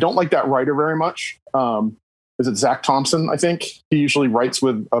 I don't like that writer very much. Is it Zach Thompson? I think he usually writes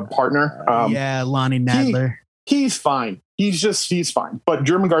with a partner. Lonnie Nadler. He's fine. He's fine. But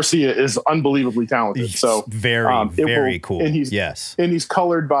German Garcia is unbelievably talented. So very cool. And he's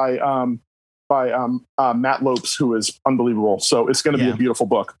colored by Matt Lopes, who is unbelievable. So it's going to be a beautiful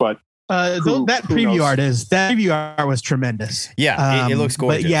book. But that preview art was tremendous. Yeah, it looks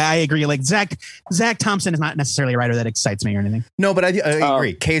gorgeous. But yeah, I agree. Like Zach Thompson is not necessarily a writer that excites me or anything. No, but I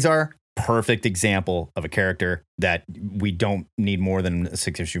agree. Kazar, perfect example of a character that we don't need more than a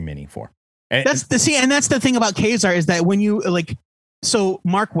 6-issue mini for. And that's the thing about Kazar is that when you so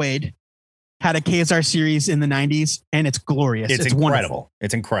Mark Waid had a Kazar series in the 90s and it's glorious. It's incredible. Wonderful.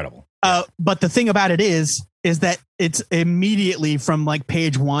 It's incredible. But the thing about it is that it's immediately from like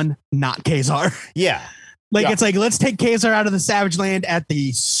page 1, not Kazar. Yeah. It's like, let's take Kazar out of the Savage Land at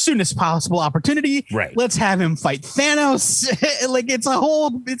the soonest possible opportunity. Right. Let's have him fight Thanos.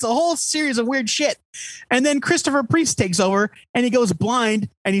 It's a whole series of weird shit. And then Christopher Priest takes over and he goes blind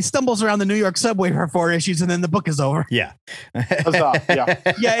and he stumbles around the New York subway for 4 issues and then the book is over. Yeah. But Kazar.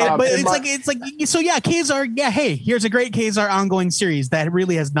 Yeah. Hey, here's a great Kazar ongoing series that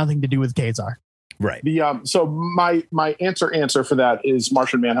really has nothing to do with Kazar. Right. So my answer for that is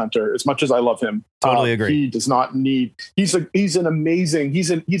Martian Manhunter. As much as I love him, totally agree. He does not need. He's an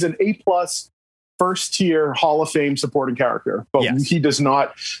A+ first tier Hall of Fame supporting character, but he does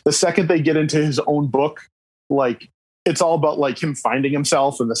not. The second they get into his own book, like it's all about like him finding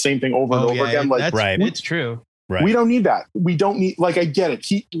himself and the same thing over and over again. Like it's true. Right. We don't need that. We don't need. Like I get it.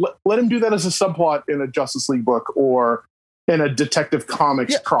 Let him do that as a subplot in a Justice League book or in a Detective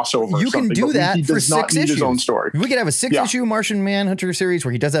Comics crossover. You can do that for 6 issues. His own story. We could have a 6-issue Martian Manhunter series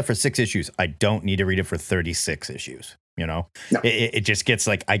where he does that for 6 issues. I don't need to read it for 36 issues. You know, it just gets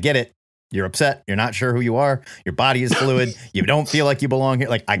like, I get it. You're upset. You're not sure who you are. Your body is fluid. You don't feel like you belong here.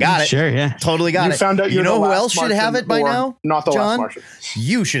 Like, I got it. Sure, yeah. Totally got it. Found out you know who else should have it by now? Not the John? last Martian.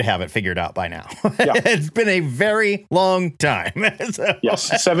 You should have it figured out by now. It's been a very long time.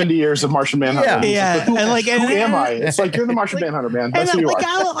 Yes, 70 years of Martian Manhunter. Yeah. Who am I? It's like, you're the Martian Manhunter, man. That's who you are.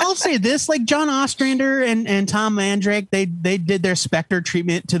 I'll say this, like John Ostrander and Tom Mandrake, they did their Spectre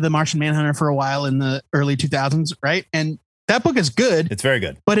treatment to the Martian Manhunter for a while in the early 2000s, right? And that book is good. It's very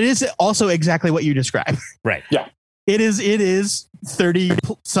good. But it is also exactly what you described. Right. Yeah. It is 30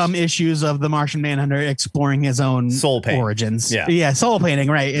 some issues of the Martian Manhunter exploring his own soul pain origins. Yeah. Soul painting.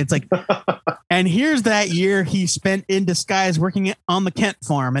 Right. It's like, and here's that year he spent in disguise working on the Kent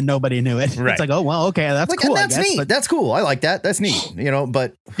farm and nobody knew it. Right. It's like, oh, well, okay. That's cool. That's neat. But that's cool. I like that. That's neat. You know,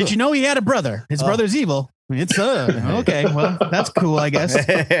 but did you know he had a brother? His brother's evil. It's okay. Well, that's cool, I guess.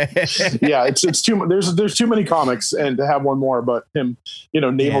 It's too. There's too many comics, and to have one more, but him,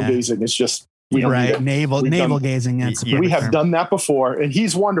 navel gazing is just navel gazing. That's we have done that before, and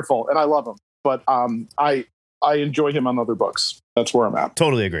he's wonderful, and I love him. But I enjoy him on other books. That's where I'm at.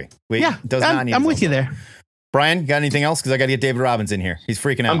 Totally agree. I'm with you there. Brian, got anything else? Because I got to get David Robbins in here. He's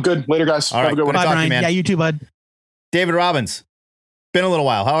freaking out. I'm good. Later, guys. All right. Have a good one. Bye, Brian. man. Yeah, you too, bud. David Robbins. Been a little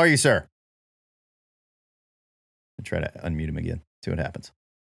while. How are you, sir? Try to unmute him again. See what happens.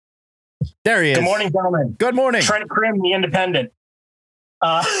 There he is. Good morning, gentlemen. Good morning. Trent Krim, The Independent.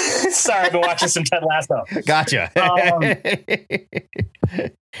 Sorry, I've been watching some Ted Lasso. Gotcha.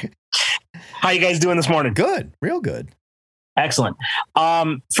 How you guys doing this morning? Good. Real good. Excellent.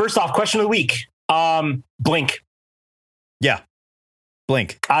 First off, question of the week. Blink. Yeah.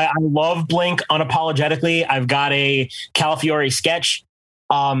 Blink. I love Blink unapologetically. I've got a Calafiore sketch.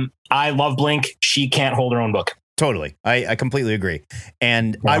 I love Blink. She can't hold her own book. Totally. I completely agree.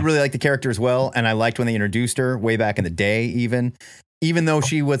 And I really like the character as well. And I liked when they introduced her way back in the day, even though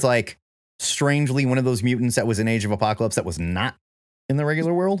she was like strangely one of those mutants that was in Age of Apocalypse that was not in the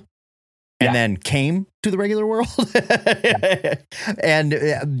regular world and then came to the regular world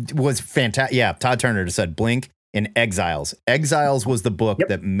and was fantastic. Yeah. Todd Turner just said Blink in Exiles. Exiles was the book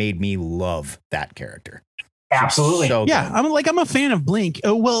that made me love that character. Absolutely. So yeah. I'm a fan of Blink.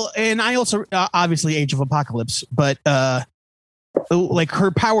 Well, and I also obviously Age of Apocalypse, but like her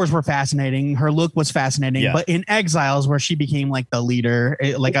powers were fascinating. Her look was fascinating, but in Exiles where she became like the leader,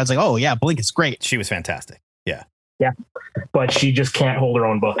 I was like, oh yeah, Blink is great. She was fantastic. Yeah. Yeah. But she just can't hold her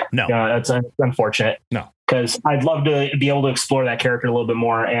own book. No. That's unfortunate. No. Because I'd love to be able to explore that character a little bit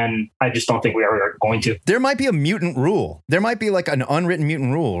more, and I just don't think we are going to. There might be a mutant rule. There might be like an unwritten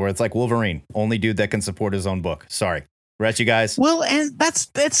mutant rule where it's like Wolverine, only dude that can support his own book. Sorry. Rest you guys. Well, and that's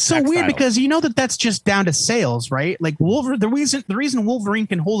so weird because you know that's just down to sales, right? Like the reason Wolverine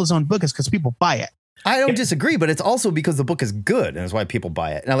can hold his own book is because people buy it. I don't disagree, but it's also because the book is good, and that's why people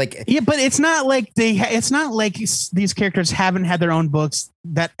buy it. And but it's not like it's not like these characters haven't had their own books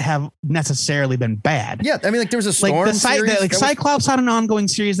that have necessarily been bad. Yeah, I mean, like there was a Storm series, Cyclops had an ongoing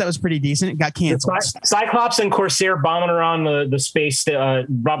series that was pretty decent. It got canceled. Cyclops and Corsair bombing around the space.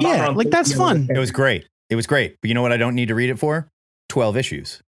 That's fun. It was great. It was great. But you know what? I don't need to read it for 12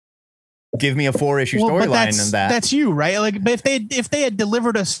 issues. Give me a 4-issue storyline and that. That's you, right? Like, but if they had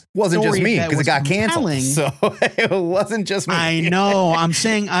delivered a wasn't just me because it got canceled, so it wasn't just me. I know. I'm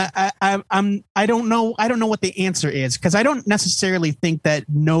saying I don't know what the answer is because I don't necessarily think that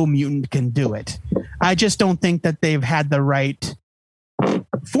no mutant can do it. I just don't think that they've had the right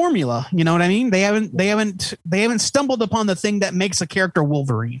formula. You know what I mean? They haven't stumbled upon the thing that makes a character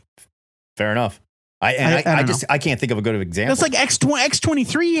Wolverine. Fair enough. I can't think of a good example. It's like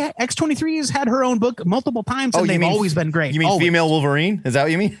X-23. X-23 has had her own book multiple times, and they've always been great. You mean female Wolverine? Is that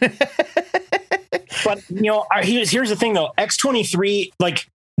what you mean? But here's the thing, though. X-23, like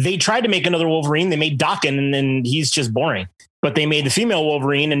they tried to make another Wolverine. They made Daken, and he's just boring. But they made the female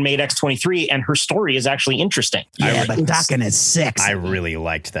Wolverine and made X-23, and her story is actually interesting. Yeah, but Daken is sexy. I really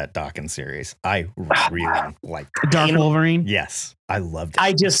liked that Daken series. I really liked it. Dark Wolverine? Yes, I loved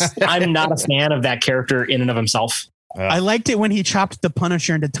it. I'm not a fan of that character in and of himself. I liked it when he chopped the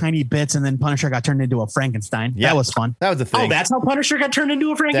Punisher into tiny bits and then Punisher got turned into a Frankenstein. Yeah. That was fun. That was the thing. Oh, that's how Punisher got turned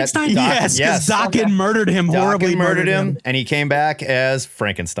into a Frankenstein? Yes, because Daken murdered him, horribly murdered him, and he came back as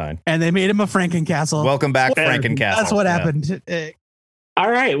Frankenstein. And they made him a Frankencastle. Welcome back, Frankencastle. That's what happened.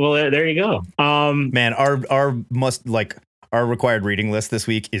 All right, well, there you go. Man, our required reading list this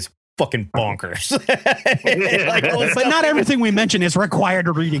week is fucking bonkers. But not everything we mention is required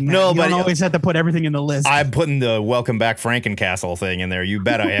reading. Man. No, but you don't always have to put everything in the list. I'm putting the Welcome Back Frankencastle thing in there. You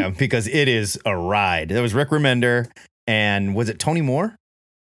bet I am, because it is a ride. There was Rick Remender, and was it Tony Moore?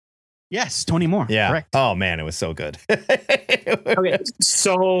 Yes, Tony Moore. Yeah. Correct. Oh man, it was so good. Okay,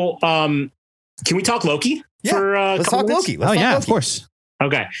 so can we talk Loki? Yeah, let's talk Loki. Of course.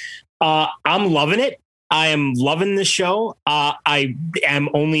 Okay, I'm loving it. I am loving this show. I am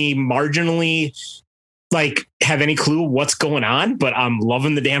only marginally have any clue what's going on, but I'm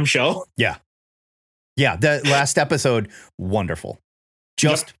loving the damn show. Yeah. Yeah. The last episode, wonderful.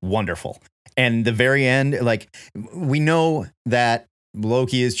 Just wonderful. And the very end, we know that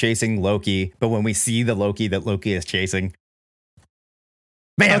Loki is chasing Loki, but when we see the Loki that Loki is chasing,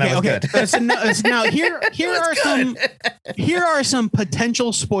 man, that was good. So now here are some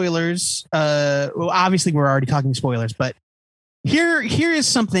potential spoilers. Well, obviously we're already talking spoilers, but here is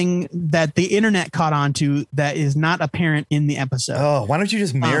something that the internet caught on to that is not apparent in the episode. Oh, why don't you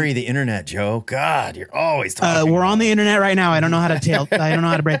just marry the internet, Joe? God, you're always talking. We're on the internet right now. I don't know how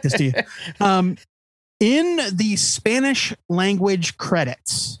to break this to you. In the Spanish language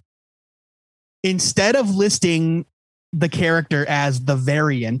credits, instead of listing the character as the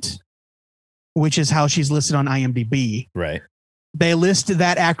Variant, which is how she's listed on IMDb, right? They list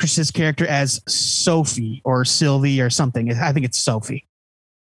that actress's character as Sophie or Sylvie or something. I think it's Sophie.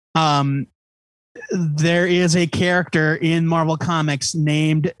 There is a character in Marvel Comics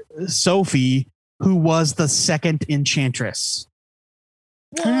named Sophie who was the second Enchantress.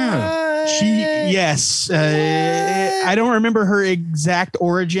 I don't remember her exact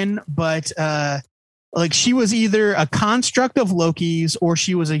origin, but she was either a construct of Loki's or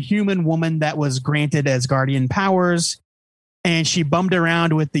she was a human woman that was granted as guardian powers, and she bummed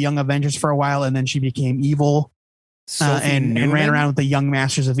around with the Young Avengers for a while, and then she became evil and ran around with the Young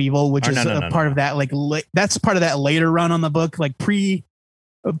Masters of Evil, which is part of that. That's part of that later run on the book,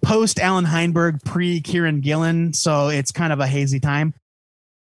 post Alan Heinberg, pre Kieran Gillen. So it's kind of a hazy time.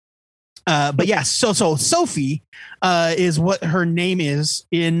 But yes, so Sophie is what her name is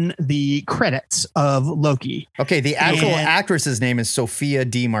in the credits of Loki. Okay, the actual actress's name is Sophia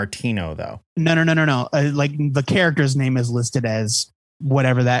DiMartino, though. No. Like the character's name is listed as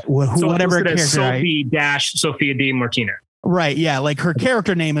whatever that whatever character. Sophia DiMartino. Right. Yeah. Like her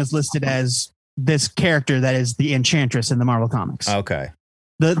character name is listed as this character that is the Enchantress in the Marvel Comics. Okay.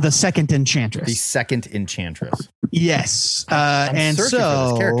 The second Enchantress. The second Enchantress. Yes. And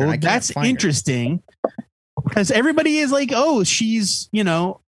so that's interesting because everybody is like, oh, she's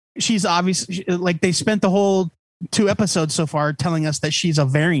obviously like they spent the whole 2 episodes so far telling us that she's a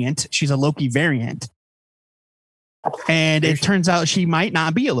variant. She's a Loki variant. And it turns out she might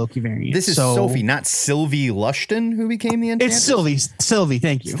not be a Loki variant. This is Sophie, not Sylvie Lushton, who became the Enchantress? It's Sylvie.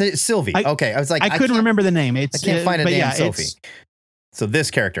 Thank you. Sylvie. Okay. I was like, I couldn't remember the name. I can't find a damn Sophie. So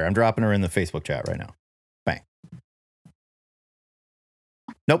this character, I'm dropping her in the Facebook chat right now. Bang.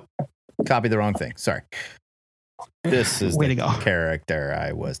 Nope. Copy the wrong thing. Sorry. This is the character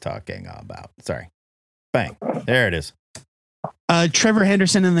I was talking about. Sorry. Bang. There it is. Trevor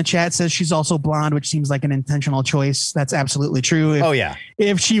Henderson in the chat says she's also blonde, which seems like an intentional choice. That's absolutely true.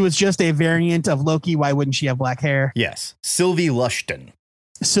 If she was just a variant of Loki, why wouldn't she have black hair? Yes. Sylvie Lushton.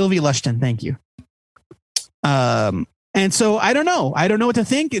 Thank you. And so I don't know what to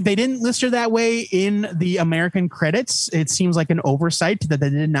think. They didn't list her that way in the American credits. It seems like an oversight that they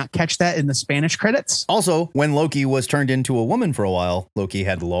did not catch that in the Spanish credits. Also, when Loki was turned into a woman for a while, Loki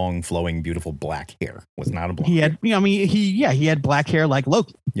had long, flowing, beautiful black hair. Was not a blonde. He had black hair like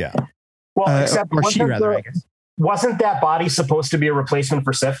Loki. Yeah. Well, except wasn't that body supposed to be a replacement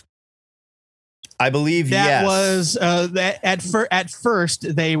for Sif? I believe that was that at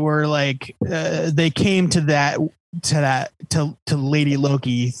first they were like they came to Lady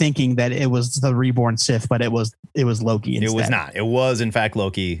Loki thinking that it was the reborn Sif, but it was Loki instead. It was not. It was in fact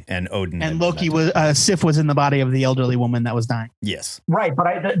Loki and Odin. And Loki was Sif was in the body of the elderly woman that was dying. Yes. Right, but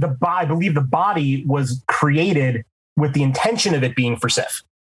I believe the body was created with the intention of it being for Sif.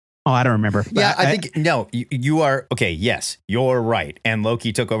 Oh, I don't remember. Yeah, I think no. You are okay. Yes, you're right. And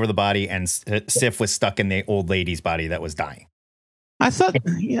Loki took over the body, and Sif was stuck in the old lady's body that was dying. I thought,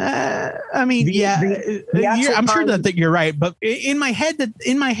 yeah. I mean, I'm sure that you're right, but in my head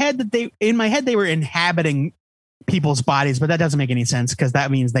they were inhabiting people's bodies, but that doesn't make any sense because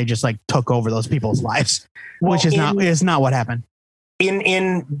that means they just like took over those people's lives, which is not what happened.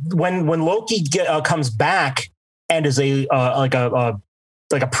 When Loki comes back and is a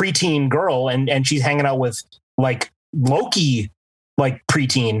preteen girl and she's hanging out with like Loki, like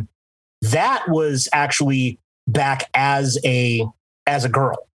preteen, that was actually back as a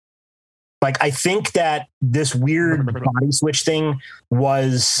girl. Like, I think that this weird body switch thing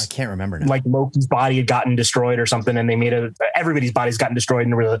was, I can't remember now. Like Loki's body had gotten destroyed or something, and they made everybody's body's gotten destroyed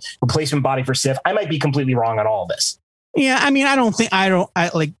and a replacement body for Sif. I might be completely wrong on all of this. Yeah, I mean,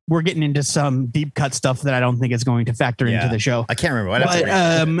 we're getting into some deep cut stuff that I don't think is going to factor into the show. I can't remember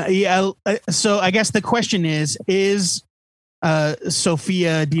what so I guess the question is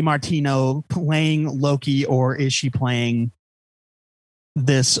Sophia DiMartino playing Loki, or is she playing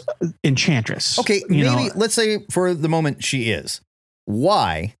this Enchantress? Okay, let's say for the moment she is.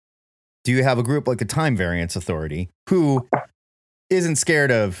 Why do you have a group like the Time Variance Authority who isn't scared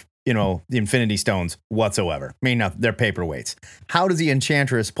of the Infinity Stones whatsoever? I mean, they're paperweights. How does the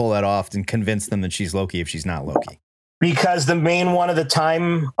Enchantress pull that off and convince them that she's Loki if she's not Loki? Because the main one of the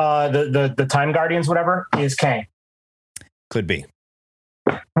time, the Time Guardians, whatever, is Kang. Could be.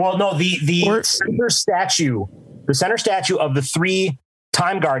 Well, no, the center statue of the 3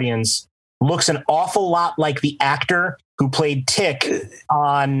 Time Guardians looks an awful lot like the actor who played Tick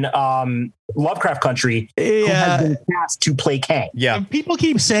on Lovecraft Country, who has been cast to play Kang. Yeah, people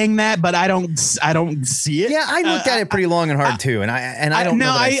keep saying that, but I don't see it. Yeah, I looked at it pretty long and hard too, and I don't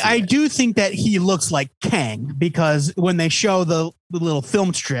know. I do think that he looks like Kang because when they show the little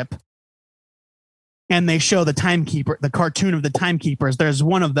film strip and they show the Timekeeper, the cartoon of the Timekeepers, there's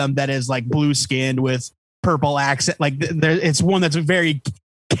one of them that is like blue skinned with purple accent. Like it's one that's very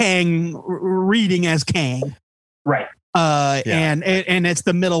Kang reading as Kang. Right. And it's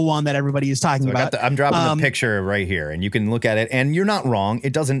the middle one that everybody is talking about. I'm dropping the picture right here, and you can look at it, and you're not wrong.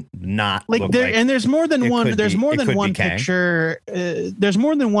 It doesn't not like look there, like and there's more than one. There's more than one Kang. picture. There's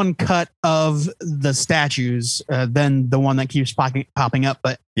more than one cut of the statues than the one that keeps popping up.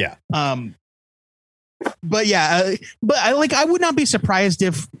 But yeah. But I would not be surprised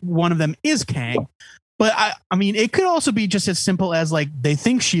if one of them is Kang. But I mean, it could also be just as simple as like they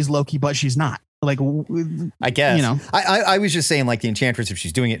think she's Loki, but she's not. Like, I guess, you know, I was just saying, like, the Enchantress, if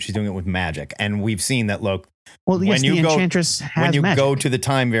she's doing it with magic, and we've seen that. Look, well, yes, the Enchantress has when you magic. go to the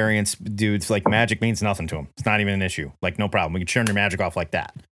time variance dudes, like, magic means nothing to them. It's not even an issue. Like, no problem. We can turn your magic off like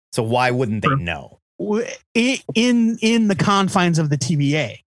that. So why wouldn't they know? In the confines of the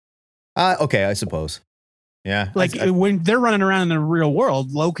TVA. Okay, I suppose. Yeah. Like when they're running around in the real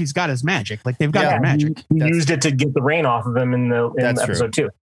world, Loki's got his magic. Like they've got their magic. He used it to get the rain off of him in episode 2.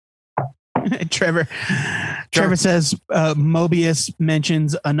 Trevor says Mobius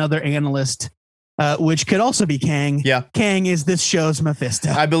mentions another analyst, which could also be Kang. Yeah. Kang is this show's Mephisto.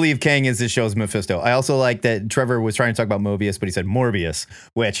 I believe Kang is this show's Mephisto. I also like that Trevor was trying to talk about Mobius, but he said Morbius,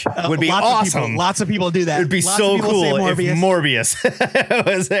 which would be awesome. Lots of people do that. It'd be so cool if Morbius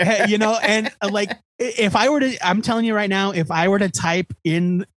was there. You know, and like if I were to, I'm telling you right now, if I were to type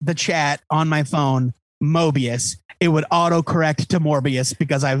in the chat on my phone, Mobius, it would autocorrect to Morbius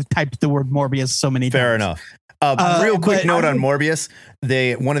because I've typed the word Morbius so many times. Fair enough. Real quick note on Morbius.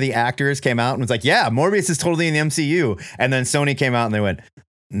 One of the actors came out and was like, yeah, Morbius is totally in the MCU. And then Sony came out and they went,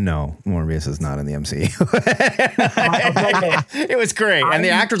 no, Morbius is not in the MCU. It was great. And the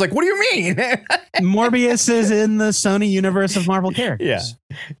actor's like, what do you mean? Morbius is in the Sony universe of Marvel characters.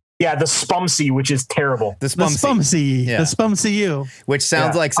 Yeah. Yeah, the Spumsy, which is terrible. The Spumsy. Yeah. The Spumsy. Which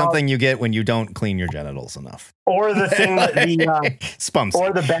sounds like something you get when you don't clean your genitals enough. Or the thing that Spumsy.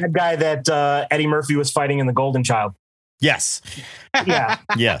 Or the bad guy that Eddie Murphy was fighting in The Golden Child. Yes. Yeah.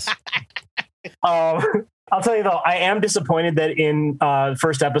 Yes. I'll tell you though, I am disappointed that in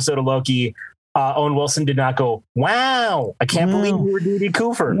first episode of Loki, Owen Wilson did not go, wow, I can't believe you were D.D.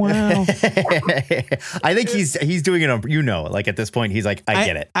 Cooper. Wow. I think he's doing it on, like at this point, he's like, I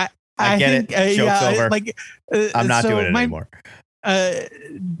get it. I get it. Joke's over. Like, I'm not doing it anymore.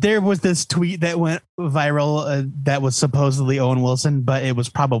 There was this tweet that went viral that was supposedly Owen Wilson, but it was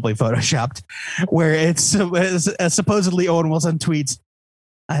probably photoshopped, where it's supposedly Owen Wilson tweets,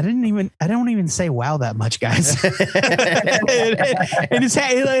 I don't even say wow that much, guys. And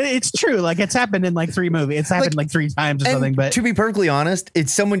it's true. Like it's happened in like 3 movies. It's happened like 3 times or something. But to be perfectly honest,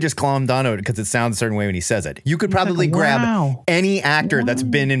 it's someone just glommed onto it because it sounds a certain way when he says it. You could probably grab any actor that's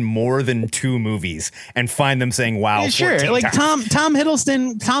been in more than 2 movies and find them saying wow. Sure. Like times. Tom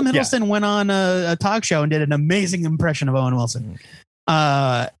Hiddleston went on a talk show and did an amazing impression of Owen Wilson.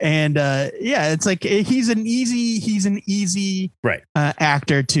 It's like he's an easy right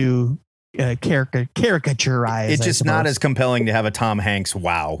actor to caricaturize. It's just not as compelling to have a Tom Hanks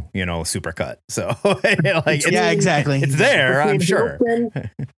supercut. So exactly. It's there, I'm sure.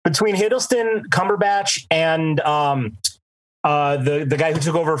 Between Hiddleston, Cumberbatch, and the guy who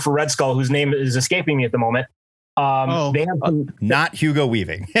took over for Red Skull, whose name is escaping me at the moment. They have not Hugo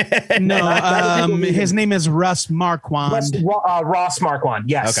Weaving. No, his name is Russ Marquand. Ross Marquand,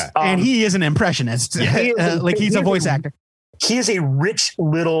 yes. Okay. And he is an impressionist. He's a voice actor. He is a Rich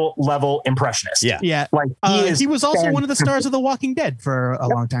Little level impressionist. Yeah. Like he was also one of the stars of The Walking Dead for a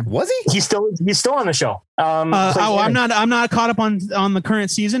long time. Was he? He's still on the show. I'm not caught up on the current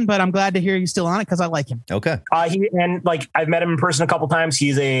season, but I'm glad to hear he's still on it because I like him. Okay. I've met him in person a couple times.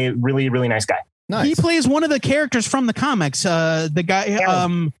 He's a really, really nice guy. Nice. He plays one of the characters from the comics. The guy,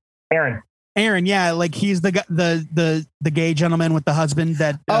 Aaron. Yeah, like he's the gay gentleman with the husband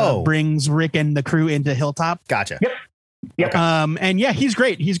that brings Rick and the crew into Hilltop. Gotcha. Yep. Okay. And yeah, he's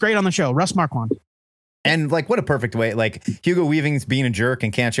great. He's great on the show. Russ Marquand. And like, what a perfect way. Like Hugo Weaving's being a jerk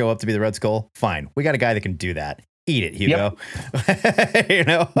and can't show up to be the Red Skull. Fine, we got a guy that can do that. Eat it, Hugo.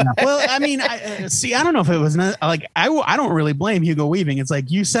 Yep. Well, I mean, I don't know if it was like I don't really blame Hugo Weaving. It's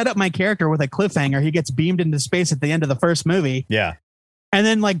like you set up my character with a cliffhanger. He gets beamed into space at the end of the first movie. Yeah. And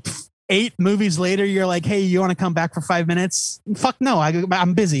then like 8 movies later, you're like, hey, you want to come back for 5 minutes? Fuck no,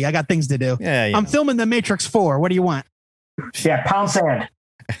 I'm busy. I got things to do. Yeah. I'm filming The Matrix 4. What do you want? Yeah, pound sand.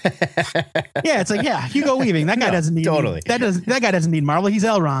 Yeah, it's like, Hugo Weaving. That guy doesn't need that guy doesn't need Marvel. He's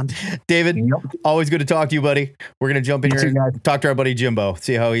Elrond. David, always good to talk to you, buddy. We're gonna jump in here and talk to our buddy Jimbo,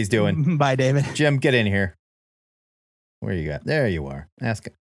 see how he's doing. Bye, David. Jim, get in here. Where you got? There you are.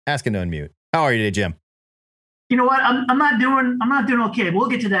 Asking to unmute. How are you today, Jim? You know what? I'm not doing okay. We'll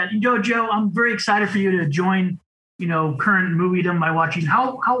get to that. Joe, I'm very excited for you to join, current moviedom by watching.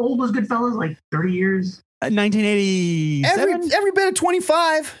 How old was Goodfellas? Like 30 years? 1987. Every bit of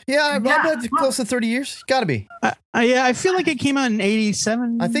 25. Yeah, close to 30 years. Got to be. I feel like it came out in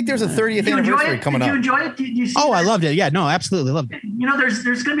 87. I think there's a 30th anniversary coming up. Did you enjoy it? Did you see I loved it. Yeah, no, absolutely loved it.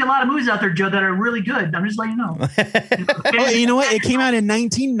 There's going to be a lot of movies out there, Joe, that are really good. I'm just letting you know. You know what? It came out in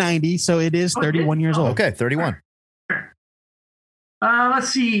 1990, so it is 31 years old. Okay, 31. Let's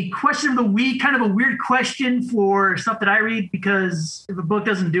see. Question of the week. Kind of a weird question for stuff that I read, because if a book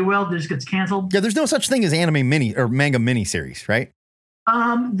doesn't do well, it just gets canceled. Yeah, there's no such thing as anime mini or manga miniseries, right?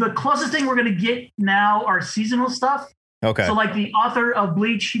 The closest thing we're going to get now are seasonal stuff. Okay. So like the author of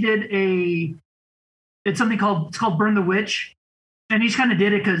Bleach, he did it's called Burn the Witch. And he just kind of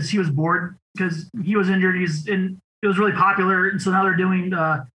did it because he was bored, because he was injured. It was really popular. And so now they're doing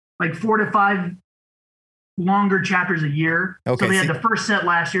like 4 to 5 longer chapters a year. Okay, so they had the first set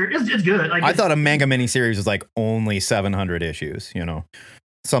last year. It's good. Like, I thought a manga miniseries was like only 700 issues,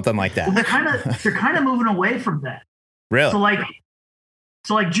 something like that. Well, they're kind of moving away from that. Really? So like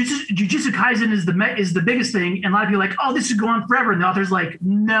Jujutsu Kaisen is the biggest thing, and a lot of people are like, oh, this is going on forever. And the author's like,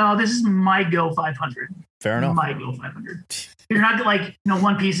 no, this is my Go 500. Fair enough. My Go 500. You're not like,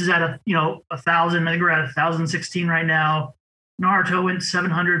 One Piece is at 1,000. I think we're at 1,016 right now. Naruto went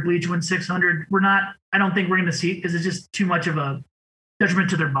 700. Bleach went 600. I don't think we're going to see it because it's just too much of a detriment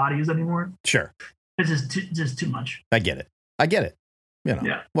to their bodies anymore. Sure. It's just too much. I get it.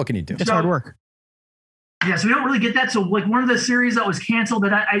 Yeah. What can you do? It's hard work. Yeah, so we don't really get that. So like one of the series that was canceled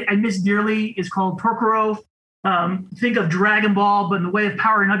that I miss dearly is called Porcoro. Think of Dragon Ball, but in the way of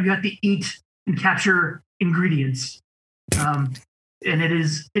powering up, you have to eat and capture ingredients. And it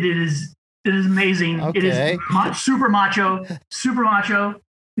is amazing. Okay. It is super macho.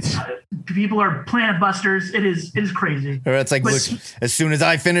 People are planet busters. It is crazy. Or it's like, look, as soon as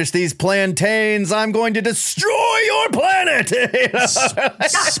I finish these plantains, I'm going to destroy your planet.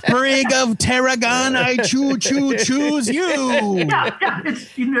 Sprig of tarragon, I choose you. Yeah.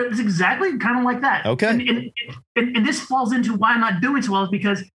 It's exactly kind of like that. Okay. And this falls into why I'm not doing so well, is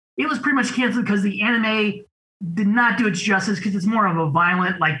because it was pretty much canceled because the anime did not do its justice, because it's more of a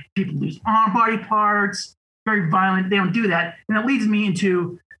violent, like people lose arm body parts, very violent. They don't do that. And that leads me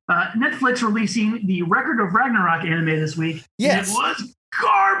into Netflix releasing the Record of Ragnarok anime this week. Yes. And it was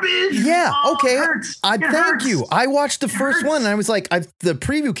garbage. Yeah. Okay. It hurts. Thank you. I watched the first one and I was like, the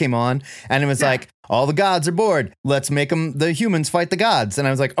preview came on and it was like, all the gods are bored. Let's make the humans fight the gods. And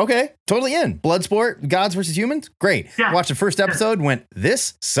I was like, okay, totally in. Bloodsport, gods versus humans. Great. Yeah. Watched the first episode and went,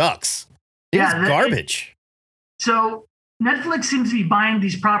 this sucks. It was garbage. So Netflix seems to be buying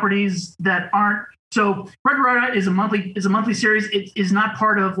these properties that aren't. So Ragnarok is a monthly series. It is not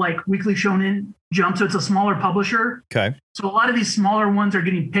part of like Weekly Shonen Jump, so it's a smaller publisher. Okay. So a lot of these smaller ones are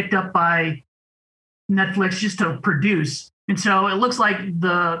getting picked up by Netflix just to produce, and so it looks like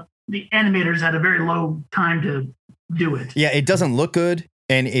the animators had a very low time to do it. Yeah, it doesn't look good,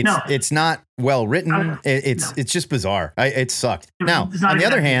 and it's not well written. It's just bizarre. It sucked. Now, on the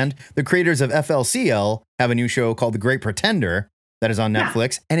other hand, the creators of FLCL have a new show called The Great Pretender that is on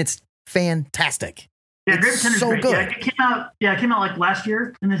Netflix, and it's fantastic. Yeah, Great Pretender's so great. good. It came out like last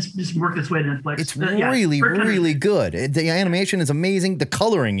year, and it's just worked its way to Netflix. It's really good. The animation is amazing. The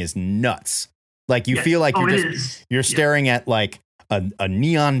coloring is nuts. Like you feel like you're staring at like a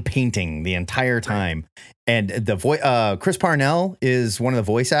neon painting the entire time. And the Chris Parnell is one of the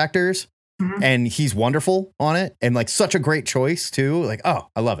voice actors, and he's wonderful on it, and like such a great choice too. Like, oh,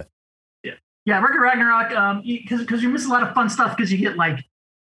 I love it. Yeah, Ragnarok, because you miss a lot of fun stuff, because you get like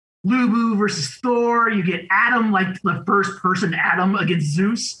Lubu versus Thor, you get Adam, like the first person Adam against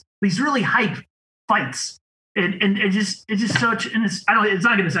Zeus. These really hype fights, and it's just such, and it's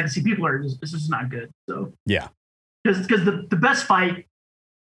not good to second see. People it's just not good. So yeah, because the best fight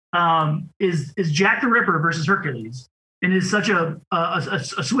is Jack the Ripper versus Hercules, and it's such a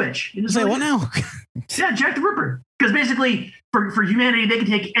switch. Say what now? Yeah, Jack the Ripper, because basically for humanity they can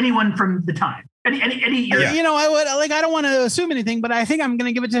take anyone from the time. Any I don't want to assume anything, but I think I'm going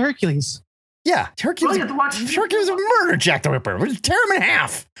to give it to Hercules. Yeah, Hercules. Hercules would murder Jack the Ripper. Tear him in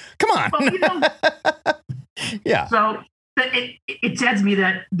half. Come on. Well, yeah. So it saddens me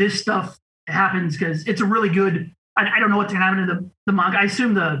that this stuff happens, because it's a really good. I don't know what's going to happen to the manga. I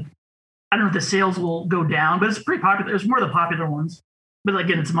assume I don't know if the sales will go down, but it's pretty popular. It's more of the popular ones. But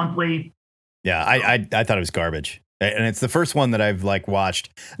again, it's monthly. Yeah, I thought it was garbage, and it's the first one that I've like watched.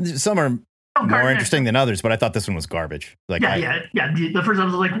 Some are more interesting than others, but I thought this one was garbage. Like, The first one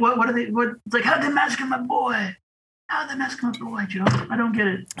was like, what are they? What? It's like, how'd they massacre my boy? How'd they massacre my boy, Joe? I don't get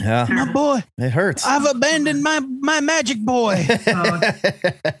it. Yeah, my boy. It hurts. I've abandoned my magic boy.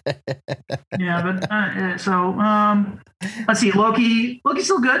 Let's see. Loki's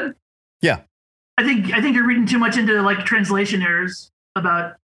still good. Yeah. I think you're reading too much into like translation errors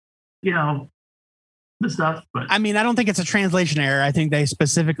about the stuff. But I mean, I don't think it's a translation error. I think they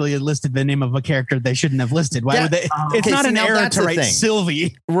specifically listed the name of a character they shouldn't have listed. Why would they? It's not an error to write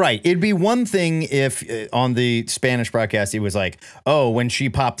Sylvie. Right. It'd be one thing if on the Spanish broadcast it was like, oh, when she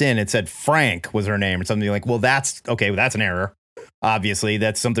popped in, it said Frank was her name or something. Like, well, that's okay. Well, that's an error. obviously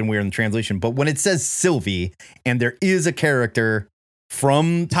that's something weird in the translation. But when it says Sylvie and there is a character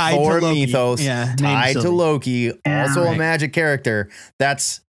from Thor mythos tied to Loki, also a magic character,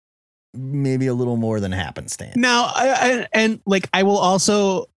 that's maybe a little more than happenstance. Now, I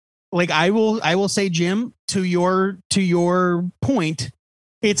will say, Jim, to your point,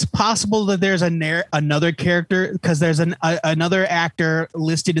 it's possible that there's another character because there's another actor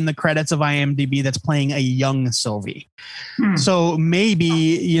listed in the credits of IMDb that's playing a young Sylvie. So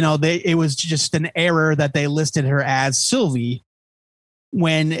maybe, it was just an error that they listed her as Sylvie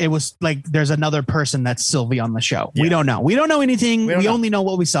when it was like there's another person that's Sylvie on the show. Yeah. We don't know. We don't know anything. We only know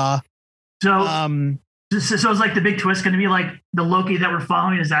what we saw. So, so it's like the big twist going to be like the Loki that we're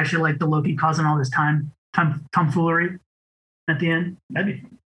following is actually like the Loki causing all this tomfoolery at the end. I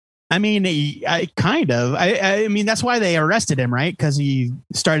mean, I mean, that's why they arrested him, right? Because he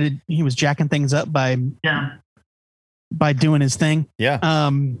was jacking things up by doing his thing. Yeah.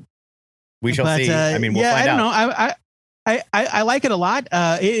 We shall see. I mean, we'll find out. I don't know. I like it a lot.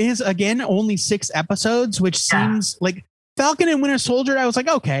 It is, again, only 6 episodes, which seems like Falcon and Winter Soldier. I was like,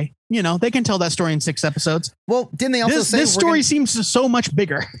 okay, they can tell that story in 6 episodes. Well, didn't they also say this story seems so much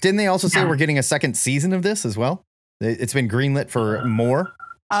bigger? Didn't they also say we're getting a second season of this as well? It's been greenlit for more.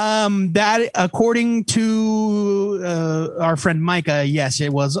 That according to our friend Micah, yes,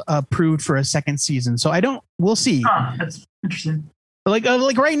 it was approved for a second season. So we'll see. That's interesting. Like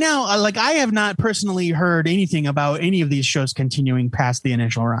right now, I have not personally heard anything about any of these shows continuing past the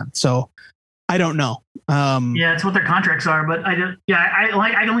initial run. So I don't know. It's what their contracts are, but I don't. Yeah,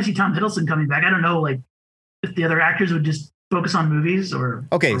 I only see Tom Hiddleston coming back. I don't know, like if the other actors would just focus on movies or.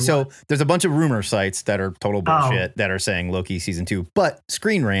 Okay, so there's a bunch of rumor sites that are total bullshit that are saying Loki season 2, but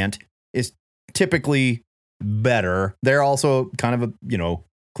Screen Rant is typically better. They're also kind of a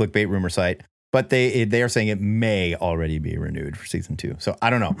clickbait rumor site, but they are saying it may already be renewed for season 2. So I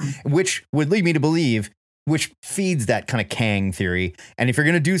don't know, which would lead me to believe. Which feeds that kind of Kang theory. And if you're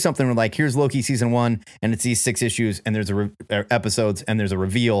going to do something with like, here's Loki season 1 and it's these 6 issues and there's episodes and there's a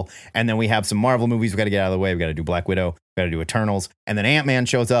reveal. And then we have some Marvel movies we got to get out of the way. We got to do Black Widow. We got to do Eternals. And then Ant-Man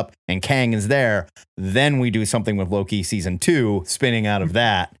shows up and Kang is there. Then we do something with Loki season 2 spinning out of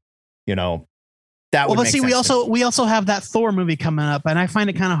that, that would make sense. We also have that Thor movie coming up. And I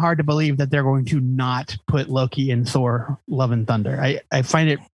find it kind of hard to believe that they're going to not put Loki in Thor Love and Thunder. I find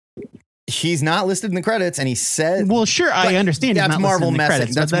it. He's not listed in the credits, and he said, "Well, sure, I understand." That's Marvel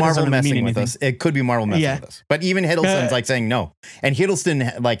messing. That's Marvel messing with us. It could be Marvel messing with us. But even Hiddleston's like saying no. And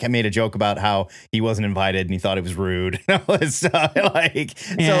Hiddleston made a joke about how he wasn't invited and he thought it was rude. So who knows?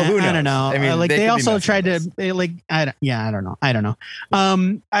 I don't know. I mean, they also tried to I don't know.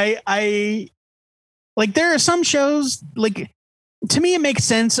 I there are some shows to me, it makes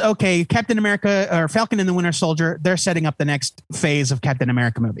sense. Okay, Captain America or Falcon and the Winter Soldier, they're setting up the next phase of Captain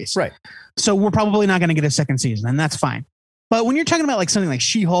America movies. Right. So we're probably not going to get a second season, and that's fine. But when you're talking about something like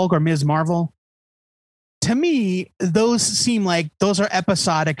She-Hulk or Ms. Marvel, to me, those seem like those are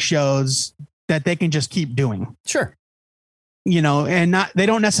episodic shows that they can just keep doing. Sure. And they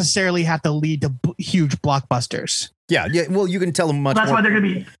don't necessarily have to lead to huge blockbusters. Yeah. Well, you can tell them much. That's more, why they're going to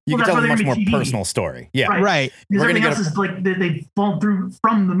be. You can tell them a much more TV. Personal story. Yeah, right. Because everything else is they fall through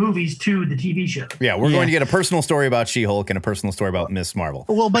from the movies to the TV show. Yeah, we're going to get a personal story about She-Hulk and a personal story about Ms. Marvel.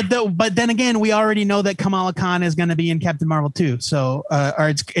 Well, but then again, we already know that Kamala Khan is going to be in Captain Marvel too. So,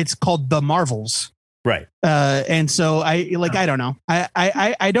 or it's called The Marvels. Right. And so I don't know.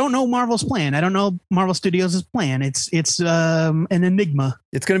 I don't know Marvel's plan. I don't know Marvel Studios' plan. It's an enigma.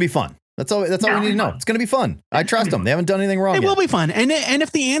 It's going to be fun. That's all we need to know. It's going to be fun. I trust them. They haven't done anything wrong. It will be fun. And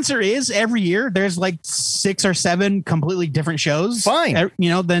if the answer is every year there's 6 or 7 completely different shows, fine.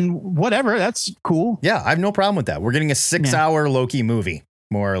 Then whatever. That's cool. Yeah, I have no problem with that. We're getting a 6-hour Loki movie,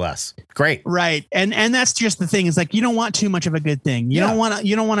 more or less. Great. Right. And that's just the thing is you don't want too much of a good thing. You don't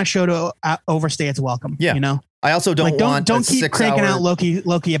want a show to overstay its welcome. Yeah. I also don't keep cranking out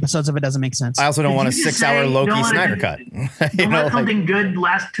Loki episodes if it doesn't make sense. I also don't want a 6-hour Loki Snyder cut. Don't let something good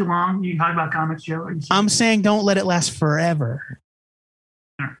last too long. You talk about comics, Joe. I'm saying don't let it last forever.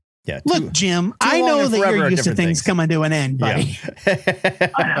 Yeah. Look, Jim, I know that you're used to things coming to an end, buddy. Yeah.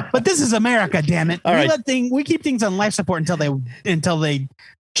 I know. But this is America, damn it. We keep things on life support until they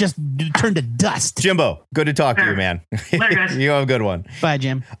just turn to dust. Jimbo, good to talk to you, man. Later, guys. You have a good one. Bye,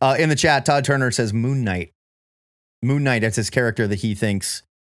 Jim. In the chat, Todd Turner says Moon Knight. Moon Knight, that's his character that he thinks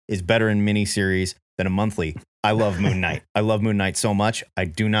is better in miniseries than a monthly. I love Moon Knight. I love Moon Knight so much. I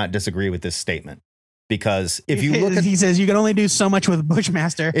do not disagree with this statement. Because if you look at... He says you can only do so much with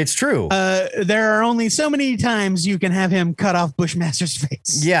Bushmaster. It's true. There are only so many times you can have him cut off Bushmaster's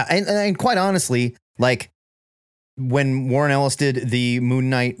face. Yeah, and quite honestly, when Warren Ellis did the Moon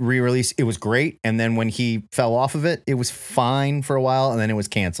Knight re-release, it was great. And then when he fell off of it, it was fine for a while, and then it was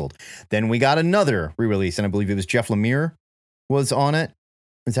canceled. Then we got another re-release, and I believe it was Jeff Lemire was on it.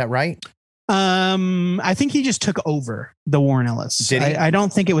 Is that right? I think he just took over the Warren Ellis. Did he? I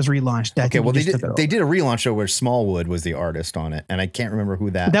don't think it was relaunched. Okay, well, they did a relaunch show where Smallwood was the artist on it, and I can't remember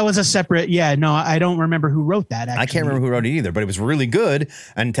who that was a separate. Yeah, no, I don't remember who wrote that. Actually. I can't remember who wrote it either, but it was really good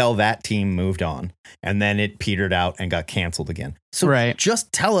until that team moved on, and then it petered out and got canceled again. So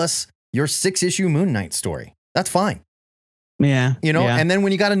just tell us your 6-issue Moon Knight story. That's fine. Yeah, And then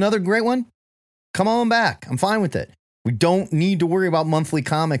when you got another great one, come on back. I'm fine with it. We don't need to worry about monthly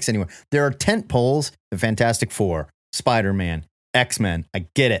comics anymore. There are tent poles, the Fantastic Four, Spider-Man, X-Men. I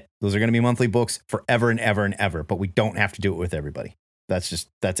get it. Those are going to be monthly books forever and ever and ever, but we don't have to do it with everybody. That's it.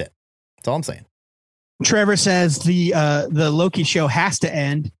 That's all I'm saying. Trevor says the Loki show has to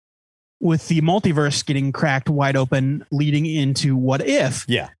end with the multiverse getting cracked wide open, leading into What If?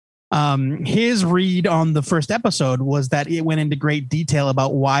 Yeah. His read on the first episode was that it went into great detail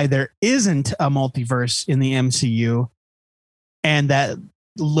about why there isn't a multiverse in the MCU, and that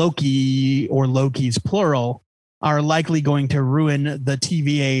Loki, or Lokis plural, are likely going to ruin the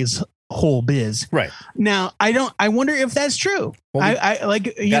TVA's whole biz. Right. Now, I wonder if that's true. Well, I like,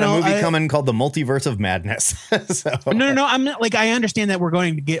 got a movie coming called The Multiverse of Madness. So. No. I'm not, like, I understand that we're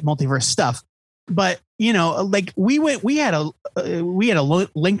going to get multiverse stuff. But, like we had a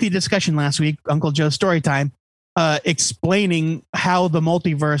lengthy discussion last week, Uncle Joe's Storytime, explaining how the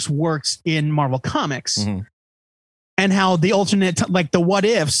multiverse works in Marvel Comics, and how the alternate, like the what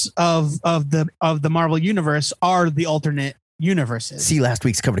ifs of the Marvel universe are the alternate universes. See last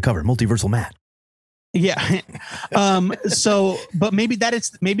week's cover to cover, Multiversal Matt. Yeah. But maybe that's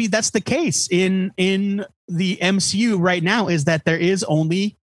the case in the MCU right now, is that there's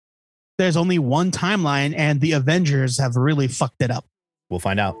only one timeline, and the Avengers have really fucked it up. We'll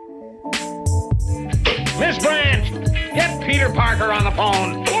find out. Miss Branch, get Peter Parker on the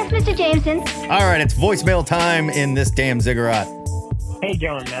phone. Yes, Mr. Jameson. All right, it's voicemail time in this damn ziggurat. Hey,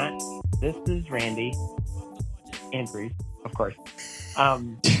 Joe and Matt. This is Randy Andrews, of course.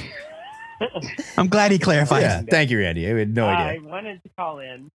 I'm glad he clarified. Yeah, thank you, Randy. I had no idea. I wanted to call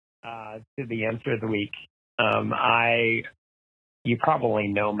in to the answer of the week. You probably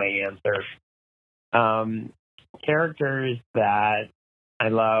know my answer. Characters that I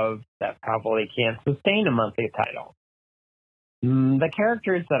love that probably can't sustain a monthly title. The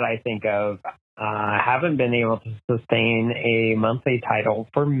characters that I think of haven't been able to sustain a monthly title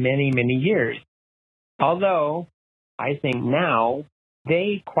for many, many years. Although I think now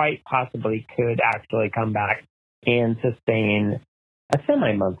they quite possibly could actually come back and sustain a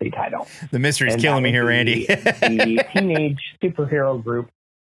semi-monthly title. The mystery's killing me here, Randy. The teenage superhero group,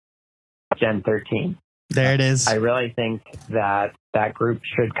 Gen 13. There it is. I really think that group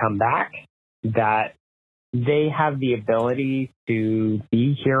should come back, that they have the ability to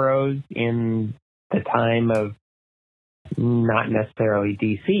be heroes in the time of not necessarily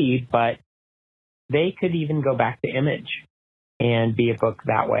DC, but they could even go back to Image and be a book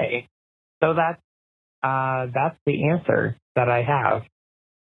that way. So that's the answer that I have.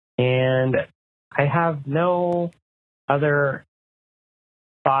 And I have no other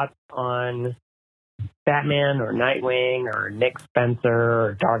thoughts on Batman or Nightwing or Nick Spencer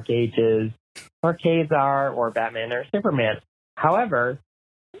or Dark Ages or Kazar or Batman or Superman. However,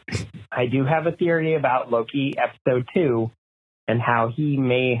 I do have a theory about Loki episode 2 and how he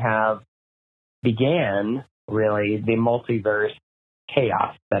may have began really the multiverse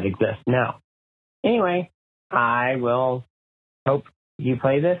chaos that exists now. Anyway, I will hope you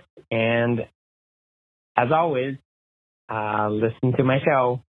play this, and as always, listen to my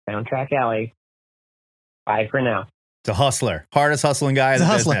show, Soundtrack Alley. Bye for now. It's a hustler, hardest hustling guy in the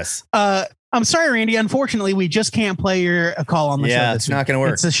business. I'm sorry, Randy. Unfortunately, we just can't play your call on the show. Yeah, it's not going to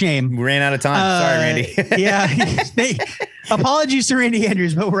work. It's a shame. We ran out of time. Sorry, Randy. Yeah. Apologies to Randy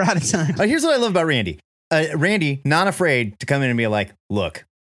Andrews, but we're out of time. Here's what I love about Randy. Randy, not afraid to come in and be like, look,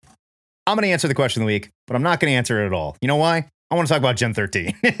 I'm going to answer the question of the week, but I'm not going to answer it at all. You know why? I want to talk about Gen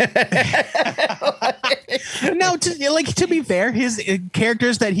 13. No, to be fair, his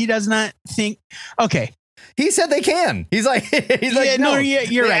characters that he does not think. Okay. He said they can. He's like, no,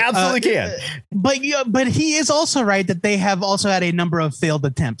 you're right. Absolutely can. But he is also right that they have also had a number of failed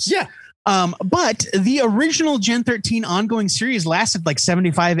attempts. Yeah. But the original Gen 13 ongoing series lasted like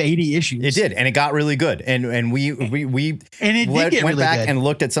 75, 80 issues. It did, and it got really good. And we went back and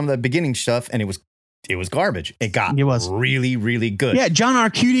looked at some of the beginning stuff, and it was garbage. It was really, really good. Yeah, John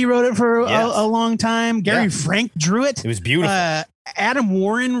Arcudi wrote it for a long time. Gary Frank drew it. It was beautiful. Adam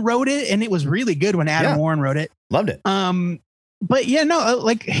Warren wrote it, and it was really good when Adam Warren wrote it. Loved it. But yeah, no,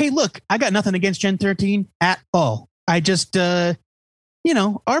 like, hey, look, I got nothing against Gen 13 at all. I just, our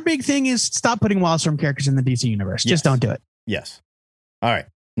big thing is stop putting Wildstorm characters in the DC universe. Just don't do it. Yes. All right.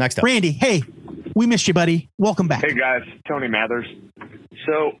 Next up. Randy, hey, we missed you, buddy. Welcome back. Hey, guys. Tony Mathers.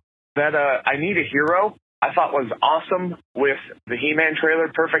 So that I Need a Hero, I thought was awesome with the He-Man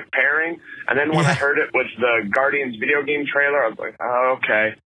trailer, perfect pairing. And then when I heard it with the Guardians video game trailer, I was like, oh,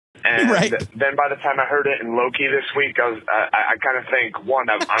 okay. And then by the time I heard it in Loki this week, I kind of think, one,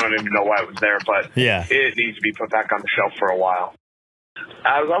 I don't even know why it was there, but it needs to be put back on the shelf for a while.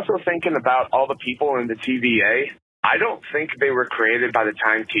 I was also thinking about all the people in the TVA. I don't think they were created by the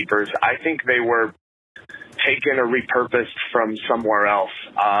Timekeepers. I think they were taken or repurposed from somewhere else.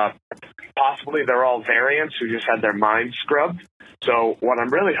 Possibly they're all variants who just had their minds scrubbed. So what I'm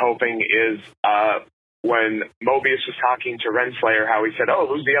really hoping is when Mobius was talking to Renslayer, how he said, oh,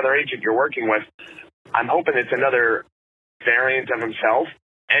 who's the other agent you're working with? I'm hoping it's another variant of himself.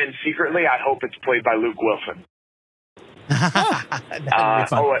 And secretly, I hope it's played by Luke Wilson.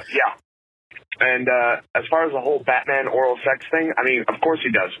 And as far as the whole Batman oral sex thing, I mean, of course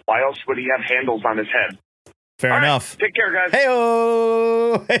he does. Why else would he have handles on his head? Fair enough. Take care, guys.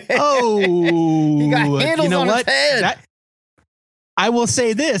 Hey-oh! Oh! He got handles on his head. I will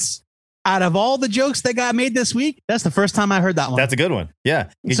say this. Out of all the jokes that got made this week, that's the first time I heard that one. That's a good one. Yeah.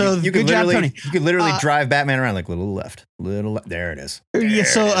 So good job, Tony. You could literally drive Batman around like little left. There it is. Yeah.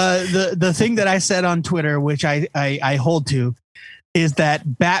 So the thing that I said on Twitter, which I hold to, is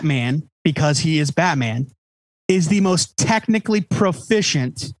that Batman, because he is Batman, is the most technically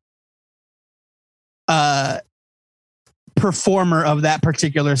proficient performer of that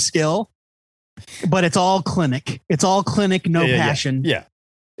particular skill. But it's all clinic. It's all clinic, no passion. Yeah.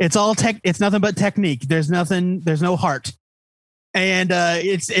 It's all it's nothing but technique. There's no heart. And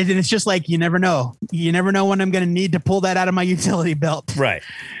it's just like, you never know. You never know when I'm going to need to pull that out of my utility belt. Right.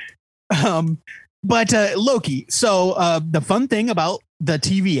 But Loki. So the fun thing about the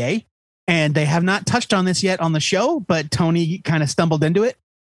TVA, and they have not touched on this yet on the show, but Tony kind of stumbled into it.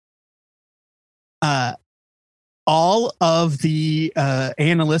 All of the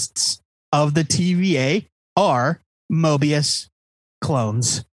analysts of the TVA are Mobius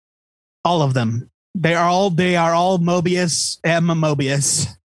clones. All of them. They are all Mobius, Emma Mobius.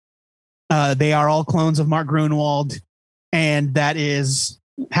 They are all clones of Mark Grunwald, and that is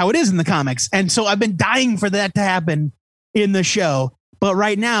how it is in the comics. And so I've been dying for that to happen in the show. But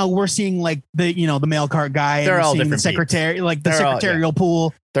right now we're seeing like the mail cart guy. They're all different. The secretary, peeps. Like the secretarial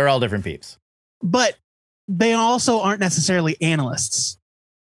pool. They're all different peeps. But they also aren't necessarily analysts.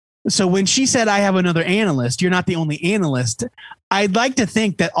 So when she said, I have another analyst, you're not the only analyst. I'd like to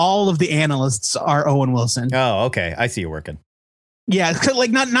think that all of the analysts are Owen Wilson. Oh, okay. I see you working. Yeah.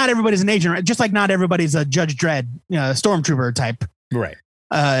 Like not everybody's an agent, right? Just like not everybody's a Judge Dredd, stormtrooper type. Right.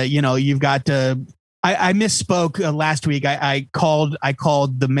 You've got, I misspoke last week. I called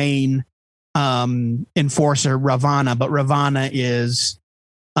the main, enforcer Ravana, but Ravana is,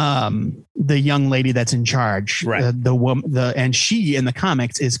 the young lady that's in charge, right? And she in the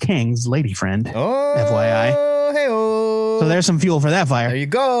comics is Kang's lady friend. Oh, FYI. Hey-oh. So there's some fuel for that fire. There you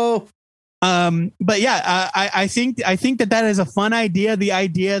go. But yeah, I think that is a fun idea. The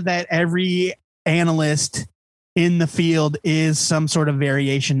idea that every analyst in the field is some sort of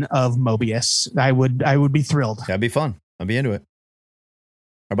variation of Mobius. I would be thrilled. That'd be fun. I'd be into it.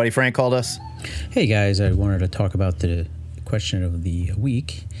 Our buddy Frank called us. Hey guys, I wanted to talk about the question of the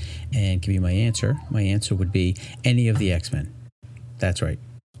week and give you my answer. My answer would be any of the X-Men. That's right.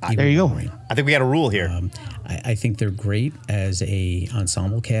 There you go. I think we got a rule here. I think they're great as a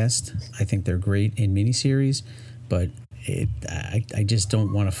ensemble cast. I think they're great in miniseries, but I just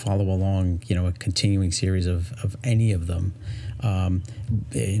don't want to follow along, a continuing series of any of them.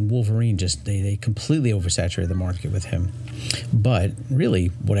 In Wolverine, just they completely oversaturated the market with him. But really,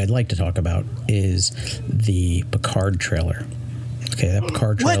 what I'd like to talk about is the Picard trailer. Okay, that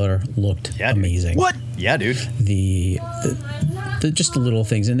Picard trailer looked amazing. What? Yeah, dude. The just the little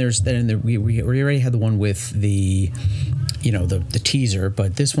things, and we already had the one with the teaser,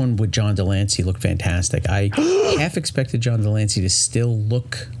 but this one with John Delancey looked fantastic. I half expected John Delancey to still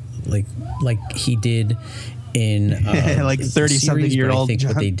look like he did in like 30-something-year-old. I think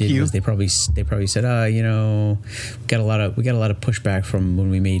what they did was they probably said, we got a lot of pushback from when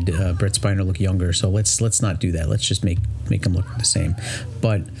we made Brett Spiner look younger, so let's not do that. Let's just make him look the same.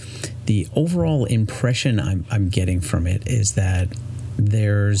 But the overall impression I'm getting from it is that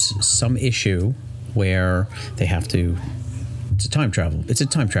there's some issue where they have to it's a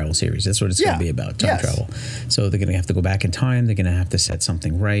time travel series. That's what it's going to be about, time travel. So they're going to have to go back in time. They're going to have to set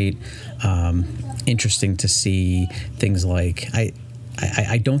something right. Interesting to see things like,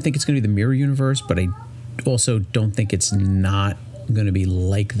 I don't think it's going to be the mirror universe, but I also don't think it's not going to be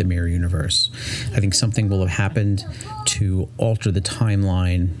like the mirror universe. I think something will have happened to alter the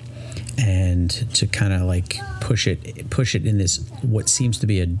timeline and to kind of like push it in this what seems to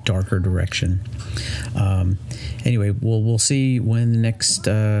be a darker direction. Anyway, we'll see when the next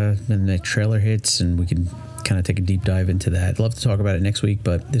trailer hits, and we can kind of take a deep dive into that. I'd love to talk about it next week,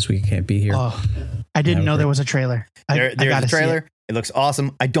 but this week I can't be here. Oh, I didn't know there was a trailer. There's a trailer. It looks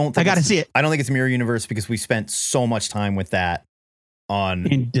awesome. I got to see it. I don't think it's Mirror Universe because we spent so much time with that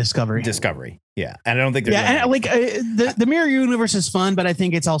in Discovery. Yeah. And I don't think the Mirror Universe is fun, but I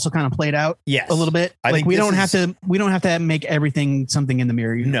think it's also kind of played out a little bit. We don't have to make everything something in the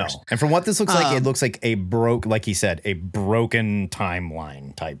Mirror Universe. No. And from what this looks like, it looks like like he said, a broken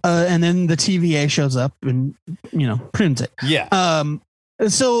timeline type. And then the TVA shows up and, prunes it. Yeah.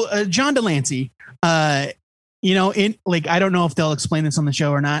 So John Delancey, I don't know if they'll explain this on the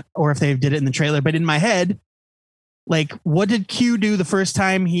show or not, or if they did it in the trailer, but in my head, like, what did Q do the first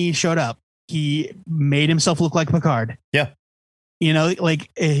time he showed up? He made himself look like Picard. Yeah.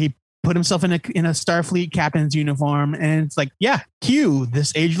 He put himself in a Starfleet captain's uniform, and it's like, yeah, Q,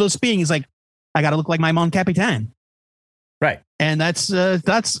 this ageless being, is like, I got to look like my Mon Capitan. Right. And that's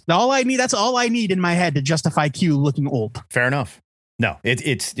all I need. That's all I need in my head to justify Q looking old. Fair enough. No,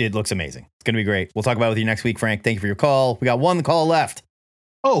 it looks amazing. It's going to be great. We'll talk about it with you next week, Frank. Thank you for your call. We got one call left.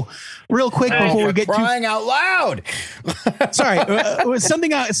 Oh, real quick before we get crying out loud. Sorry,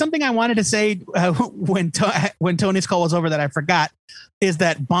 something I wanted to say when Tony's call was over that I forgot is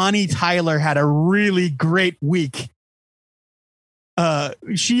that Bonnie Tyler had a really great week.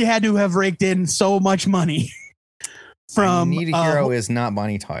 She had to have raked in so much money from. I Need a Hero is not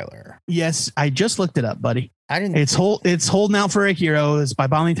Bonnie Tyler. Yes, I just looked it up, buddy. I didn't. It's Holding Out for a Hero is by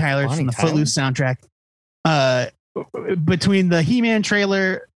Bonnie Tyler from the Footloose soundtrack. Between the He-Man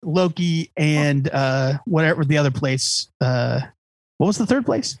trailer, Loki, and whatever the other place. What was the third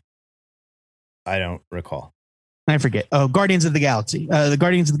place? I don't recall. I forget. Oh, Guardians of the Galaxy. The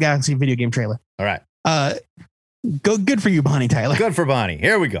Guardians of the Galaxy video game trailer. All right. Good for you, Bonnie Tyler. Good for Bonnie.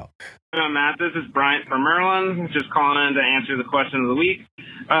 Here we go. Matt, this is Bryant from Maryland, just calling in to answer the question of the week.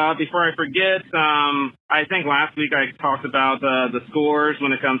 Before I forget, I think last week I talked about the scores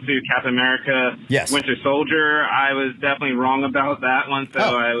when it comes to Captain America, Winter Soldier. I was definitely wrong about that one, so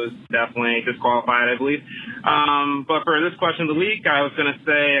I was definitely disqualified, I believe. But for this question of the week, I was going to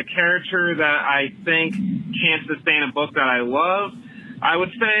say a character that I think can't sustain a book that I love. I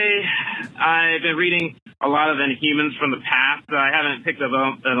would say I've been reading a lot of Inhumans from the past. I haven't picked them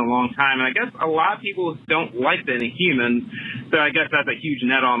up in a long time, and I guess a lot of people don't like the Inhumans, so I guess that's a huge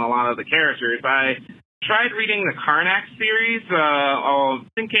net on a lot of the characters. I tried reading the Karnak series. I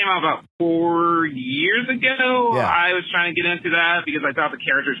think it came out about 4 years ago. Yeah. I was trying to get into that because I thought the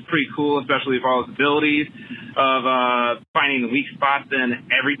character is pretty cool, especially with all his abilities of finding the weak spots in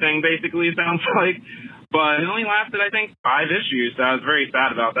everything, basically, it sounds like. But it only lasted, I think, 5 issues, so I was very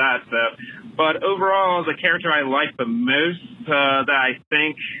sad about that stuff. But overall, the character I like the most that I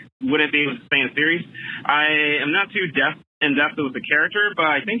think wouldn't be able to stay in the series, I am not too in depth with the character,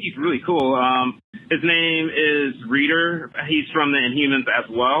 but I think he's really cool. His name is Reader. He's from the Inhumans as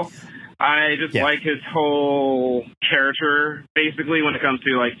well. I just like his whole character, basically, when it comes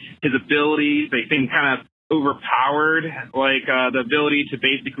to like his abilities. They seem kind of overpowered, like the ability to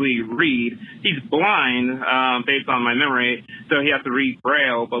basically read. He's blind based on my memory, so he has to read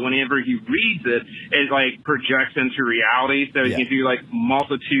Braille, but whenever he reads it, it like projects into reality, so he can do like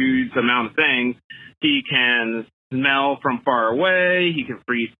multitudes amount of things. He can smell from far away, he can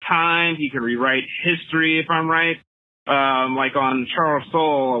freeze time, he can rewrite history, if I'm right. Like on Charles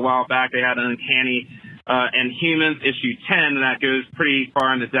Soule a while back, they had an uncanny Inhumans issue 10 that goes pretty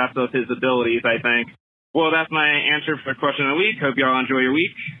far in the depth of his abilities, I think. Well, that's my answer for the question of the week. Hope y'all enjoy your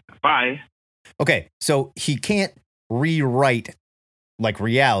week. Bye. Okay, so he can't rewrite like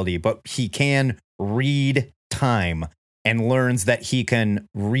reality, but he can read time and learns that he can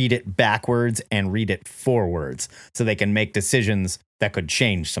read it backwards and read it forwards so they can make decisions that could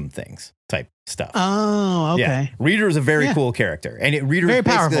change some things type stuff. Oh, okay. Yeah. Reader is a very cool character. And Reader very is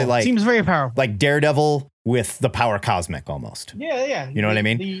basically powerful. like... Seems very powerful. Like Daredevil with the power cosmic almost. Yeah. You know what I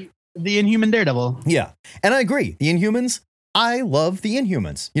mean? The Inhuman Daredevil. Yeah. And I agree. The Inhumans, I love the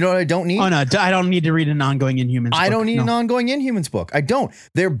Inhumans. You know what I don't need? Oh, no. I don't need to read an ongoing Inhumans book. I don't need an ongoing Inhumans book. I don't.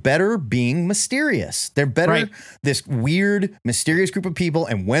 They're better being mysterious. They're better this weird, mysterious group of people.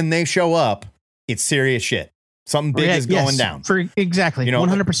 And when they show up, it's serious shit. Something big is going down. Exactly.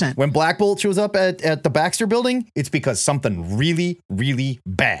 100%. When Black Bolt shows up at the Baxter building, it's because something really, really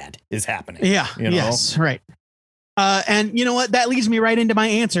bad is happening. Yeah. Yes. Right. And you know what? That leads me right into my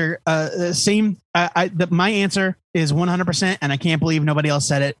answer. My answer is 100%, and I can't believe nobody else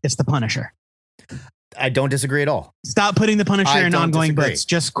said it. It's the Punisher. I don't disagree at all. Stop putting the Punisher in ongoing books.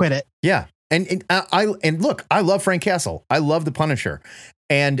 Just quit it. Yeah. And look, I love Frank Castle. I love the Punisher.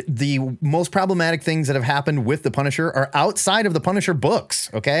 And the most problematic things that have happened with the Punisher are outside of the Punisher books.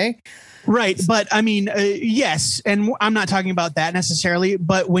 Okay. Right. But I mean, yes. And I'm not talking about that necessarily.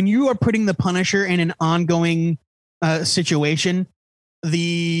 But when you are putting the Punisher in an ongoing situation,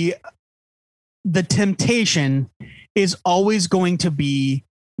 the temptation is always going to be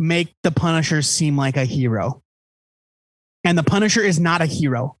make the Punisher seem like a hero. And the Punisher is not a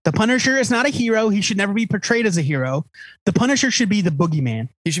hero. The Punisher is not a hero. He should never be portrayed as a hero. The Punisher should be the boogeyman.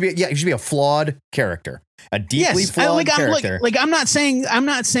 He should be a flawed character, a deeply flawed character. I'm not saying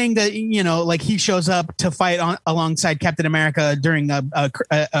that, like he shows up to fight alongside Captain America during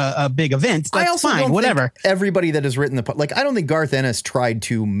a big event. That's fine. Whatever. Everybody that has written I don't think Garth Ennis tried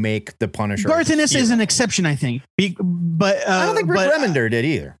to make the Punisher. Garth Ennis is an exception, I think. But I don't think Rick Remender did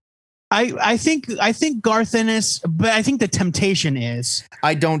either. I think Garth Ennis, but I think the temptation is.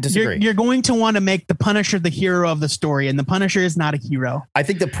 I don't disagree. You're going to want to make the Punisher the hero of the story, and the Punisher is not a hero. I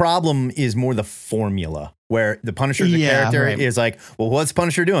think the problem is more the formula, where the Punisher, the character, is like, well, what's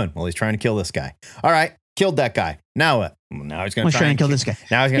Punisher doing? Well, he's trying to kill this guy. All right, killed that guy. Now what? Well, now he's going to try and kill this guy.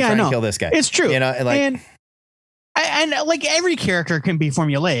 Now he's going to try and kill this guy. It's true. And like every character can be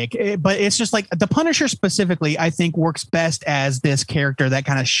formulaic, but it's just like the Punisher specifically, I think works best as this character that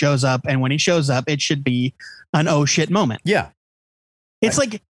kind of shows up. And when he shows up, it should be an oh shit moment. Yeah. It's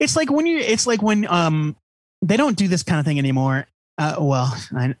like when they don't do this kind of thing anymore.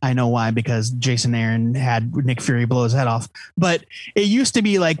 I know why, because Jason Aaron had Nick Fury blow his head off, but it used to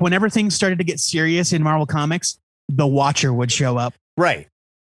be like whenever things started to get serious in Marvel Comics, the Watcher would show up. Right.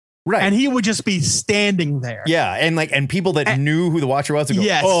 And he would just be standing there. Yeah. And people that knew who the Watcher was would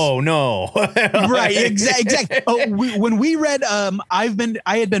go, oh no. Right. Exactly. When we read, I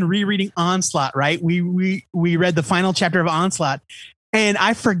had been rereading Onslaught, right? We read the final chapter of Onslaught, and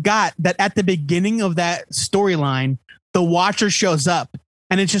I forgot that at the beginning of that storyline, the Watcher shows up,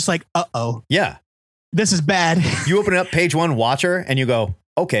 and it's just like, uh-oh. Yeah. This is bad. You open up page 1 Watcher and you go,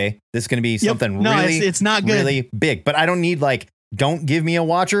 okay, this is going to be something it's not good. Really big, but I don't need don't give me a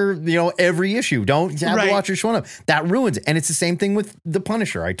Watcher, every issue. Don't have the Watcher showing up. That ruins it. And it's the same thing with the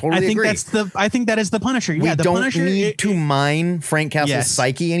Punisher. I totally agree. I think that is the Punisher. We don't need to mine Frank Castle's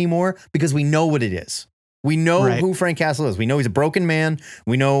psyche anymore, because we know what it is. We know who Frank Castle is. We know he's a broken man.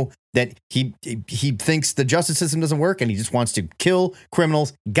 We know that he thinks the justice system doesn't work and he just wants to kill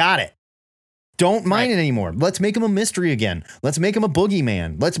criminals. Got it. Don't mine it anymore. Let's make him a mystery again. Let's make him a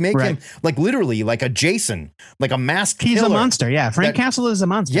boogeyman. Let's make him literally like a Jason, like a masked killer. He's a monster. Yeah. Frank Castle is a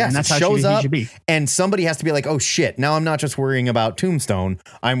monster. Yes, and that's how shows he should be. And somebody has to be like, oh shit, now I'm not just worrying about Tombstone.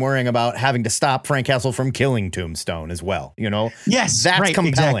 I'm worrying about having to stop Frank Castle from killing Tombstone as well. Yes. That's compelling.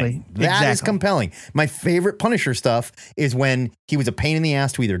 Exactly. That is compelling. My favorite Punisher stuff is when he was a pain in the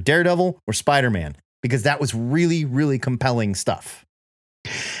ass to either Daredevil or Spider-Man, because that was really, really compelling stuff.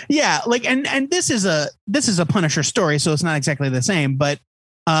 Yeah, and this is a Punisher story, so it's not exactly the same. But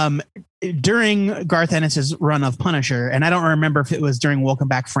during Garth Ennis's run of Punisher, and I don't remember if it was during Welcome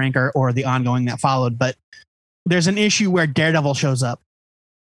Back Frank or the ongoing that followed, but there's an issue where Daredevil shows up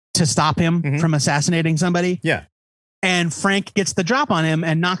to stop him from assassinating somebody. Yeah, and Frank gets the drop on him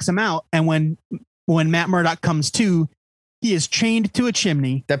and knocks him out. And when Matt Murdock comes to, he is chained to a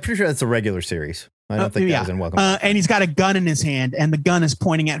chimney. I'm pretty sure that's a regular series. I don't think that was in Welcome Back. And he's got a gun in his hand, and the gun is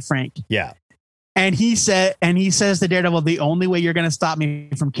pointing at Frank. Yeah. And he says to Daredevil, the only way you're going to stop me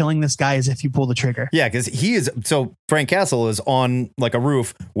from killing this guy is if you pull the trigger. Yeah, because Frank Castle is on like a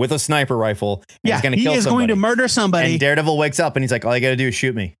roof with a sniper rifle. Yeah, he's going to kill somebody. He is going to murder somebody. And Daredevil wakes up and he's like, all you got to do is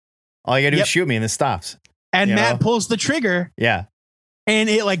shoot me. All you got to do is shoot me, and this stops. And Matt pulls the trigger. Yeah. And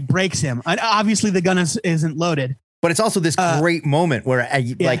it breaks him. And obviously the gun isn't loaded. But it's also this great moment where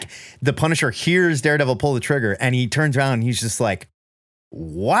the Punisher hears Daredevil pull the trigger and he turns around and he's just like,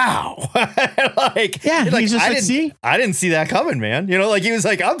 wow. He's just see? I didn't see that coming, man. He was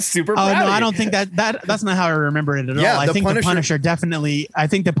like, I'm super proud. Oh, no, I don't think that's not how I remember it at all. I think the Punisher definitely,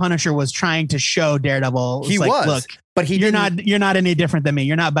 the Punisher was trying to show Daredevil. He was. Look, but you're not any different than me.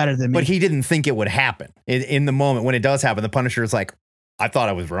 You're not better than me. But he didn't think it would happen. In the moment when it does happen, the Punisher is like, I thought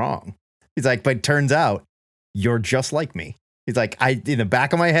I was wrong. He's like, but it turns out you're just like me. He's like, in the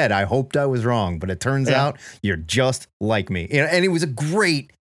back of my head, I hoped I was wrong, but it turns out you're just like me. And it was a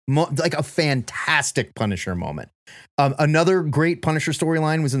great like a fantastic Punisher moment. Another great Punisher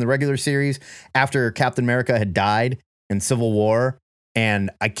storyline was in the regular series after Captain America had died in Civil War.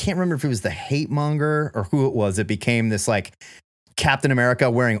 And I can't remember if it was the Hate Monger or who it was. It became this like Captain America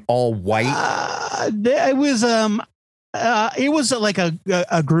wearing all white. It was like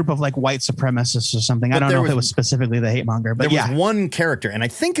a group of like white supremacists or something. I don't know if it was specifically the Hate Monger, but there was one character, and I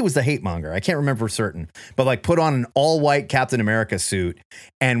think it was the Hate Monger. I can't remember for certain, but like put on an all white Captain America suit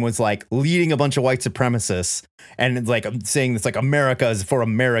and was like leading a bunch of white supremacists and it's like saying this like America is for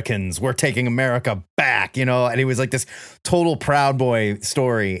Americans. We're taking America back, you know? And it was like this total Proud Boy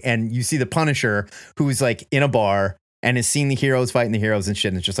story. And you see the Punisher who's like in a bar and has seen the heroes fighting the heroes and shit.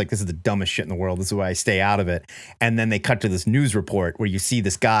 And it's just like, this is the dumbest shit in the world. This is why I stay out of it. And then they cut to this news report where you see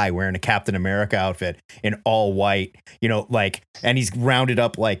this guy wearing a Captain America outfit in all white, you know, like, and he's rounded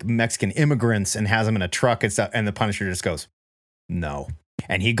up like Mexican immigrants and has them in a truck and stuff. And the Punisher just goes, no.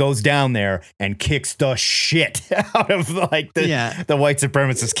 And he goes down there and kicks the shit out of like the white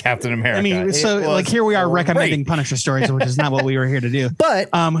supremacist Captain America. I mean, so like here we are recommending Punisher stories, which is not what we were here to do. But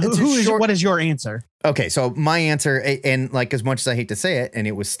what is your answer? Okay, so my answer, and like as much as I hate to say it, and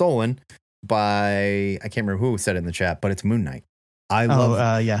it was stolen by I can't remember who said it in the chat, but it's Moon Knight. I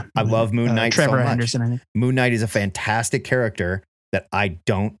love Moon Knight. Trevor so much. Henderson, I think. Moon Knight is a fantastic character that I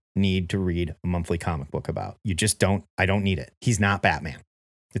don't need to read a monthly comic book about. You just don't. I don't need it. He's not Batman.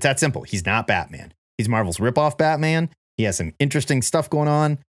 It's that simple. He's not Batman. He's Marvel's ripoff Batman. He has some interesting stuff going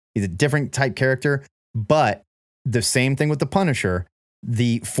on. He's a different type character, but the same thing with the Punisher.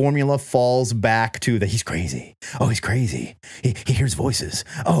 The formula falls back to he's crazy. Oh, he's crazy. He hears voices.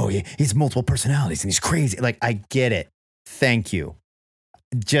 Oh, he's multiple personalities and he's crazy. Like, I get it. Thank you.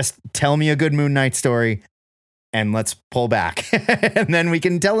 Just tell me a good Moon Knight story and let's pull back. And then we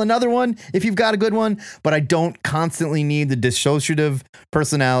can tell another one if you've got a good one. But I don't constantly need the dissociative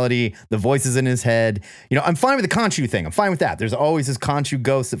personality, the voices in his head. You know, I'm fine with the Khonshu thing. I'm fine with that. There's always this Khonshu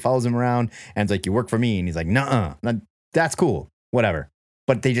ghost that follows him around and it's like, you work for me. And he's like, nuh-uh. That's cool. Whatever.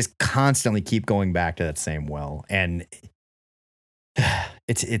 But they just constantly keep going back to that same well. And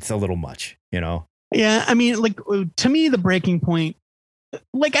it's a little much, you know? Yeah. I mean, like, to me, the breaking point,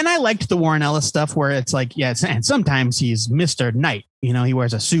 like, and I liked the Warren Ellis stuff where it's like, yes, and sometimes he's Mr. Knight, you know, he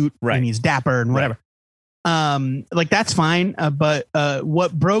wears a suit and he's dapper and whatever. Like, that's fine. But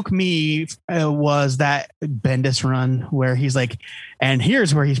what broke me was that Bendis run where he's like, and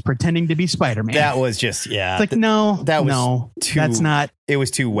here's where he's pretending to be Spider-Man. That was just, It's like, that's not. It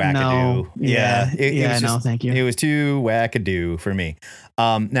was too wackadoo. No, it was thank you. It was too wackadoo for me.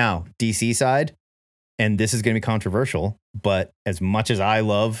 Now, DC side, and this is going to be controversial, but as much as I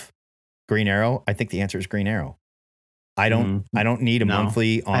love Green Arrow, I think the answer is Green Arrow. I don't need a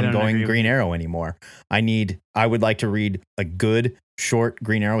monthly ongoing Green Arrow anymore. I would like to read a good short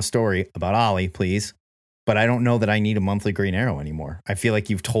Green Arrow story about Ollie, please. But I don't know that I need a monthly Green Arrow anymore. I feel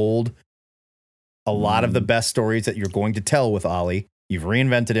like you've told a lot of the best stories that you're going to tell with Ollie. You've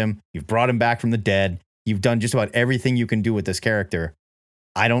reinvented him. You've brought him back from the dead. You've done just about everything you can do with this character.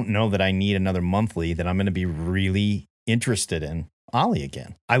 I don't know that I need another monthly that I'm going to be really interested in Ollie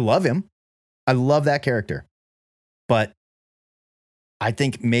again. I love him. I love that character. But I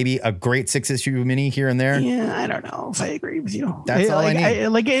think maybe a great 6-issue mini here and there. Yeah, I don't know if I agree with you. That's all I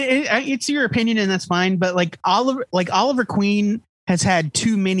need. It's your opinion and that's fine. But like Oliver Queen has had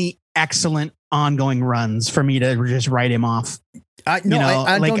too many excellent ongoing runs for me to just write him off. I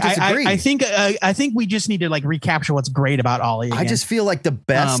don't disagree. I think we just need to like recapture what's great about Ollie again. I just feel like the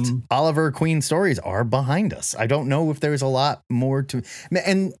best Oliver Queen stories are behind us. I don't know if there's a lot more to,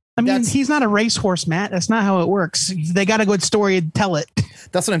 and I mean, he's not a racehorse, Matt. That's not how it works. They got a good story, tell it.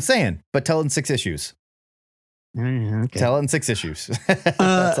 That's what I'm saying. But tell it in 6 issues. Okay. Tell it in 6 issues.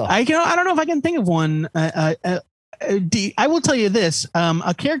 That's all. I don't know if I can think of one. I will tell you this.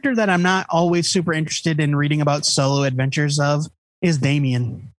 A character that I'm not always super interested in reading about solo adventures of is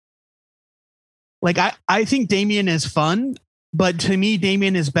Damian. Like, I think Damian is fun. But to me,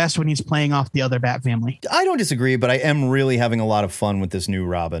 Damian is best when he's playing off the other Bat family. I don't disagree, but I am really having a lot of fun with this new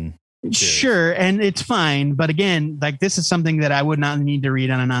Robin series. Sure, and it's fine. But again, like, this is something that I would not need to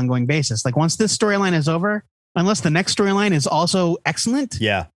read on an ongoing basis. Like, once this storyline is over, unless the next storyline is also excellent.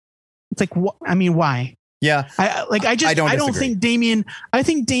 Yeah. It's like, I mean, why? Yeah. I don't think Damian. I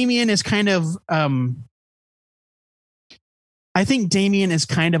think Damian is kind of. I think Damian is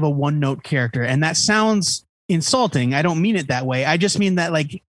kind of a one-note character, and that sounds insulting. I don't mean it that way. I just mean that,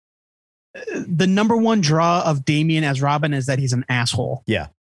 like, the number one draw of Damian as Robin is that he's an asshole. Yeah.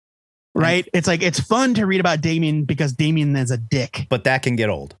 Right. It's like, it's fun to read about Damian because Damian is a dick, but that can get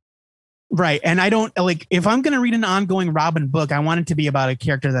old. Right. And I don't like, if I'm going to read an ongoing Robin book, I want it to be about a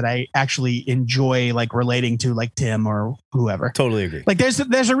character that I actually enjoy, like relating to, like Tim or whoever. Totally agree. Like there's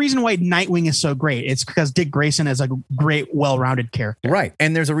a reason why Nightwing is so great. It's because Dick Grayson is a great, well-rounded character. Right.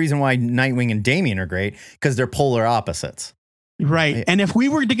 And there's a reason why Nightwing and Damian are great, because they're polar opposites. Right. And if we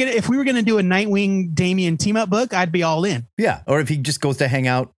were going to do a Nightwing Damian team up book, I'd be all in. Yeah. Or if he just goes to hang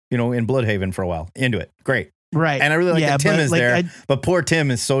out, in Bloodhaven for a while, into it. Great. Right. And I really like that Tim is there, but poor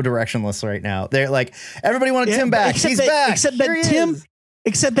Tim is so directionless right now. They're like, everybody wanted Tim back. He's back. Except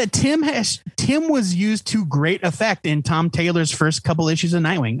that Tim was used to great effect in Tom Taylor's first couple issues of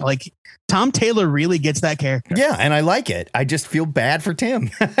Nightwing. Like Tom Taylor really gets that character. Yeah, and I like it. I just feel bad for Tim.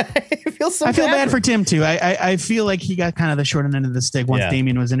 I feel bad for Tim too. I feel like he got kind of the short end of the stick once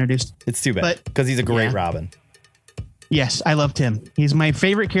Damian was introduced. It's too bad because he's a great Robin. Yes, I love Tim. He's my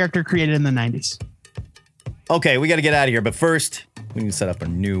favorite character created in the 90s. Okay, we got to get out of here. But first, we need to set up a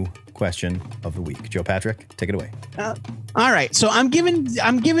new question of the week. Joe Patrick, take it away. All right. So I'm giving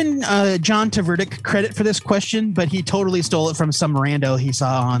John Tverdick credit for this question, but he totally stole it from some rando he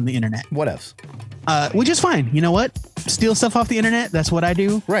saw on the internet. What else? Which is fine. You know what? Steal stuff off the internet. That's what I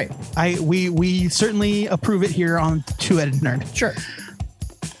do. Right. We certainly approve it here on Two-Headed Nerd. Sure.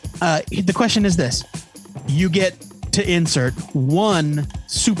 The question is this. You get to insert one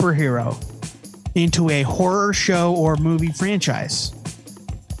superhero into a horror show or movie franchise.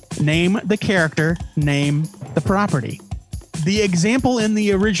 Name the character, name the property. The example in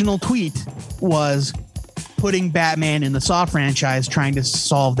the original tweet was putting Batman in the Saw franchise trying to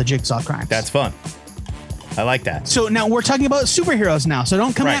solve the Jigsaw crimes. That's fun. I like that. So now we're talking about superheroes now. So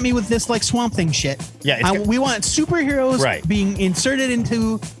don't come at me with this like Swamp Thing shit. Yeah, we want superheroes being inserted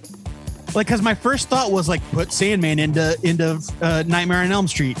into, like, because my first thought was like put Sandman into Nightmare on Elm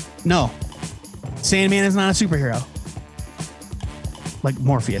Street. No. Sandman is not a superhero. Like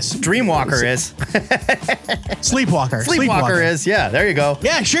Morpheus. Dreamwalker is. Sleepwalker. Sleepwalker is. Yeah, there you go.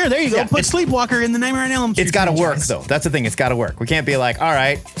 Yeah, sure. There you go. Put Sleepwalker in the Nightmare on Elm Street. It's got to work, though. That's the thing. It's got to work. We can't be like, all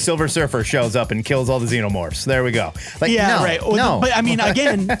right, Silver Surfer shows up and kills all the xenomorphs. There we go. Like, yeah, no, right. No. But I mean,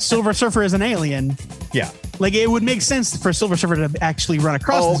 again, Silver Surfer is an alien. Yeah. Like, it would make sense for Silver Surfer to actually run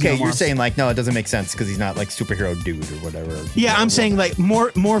across the okay. xenomorphs. You're saying, like, no, it doesn't make sense because he's not, like, superhero dude or whatever. Yeah, I'm saying, like,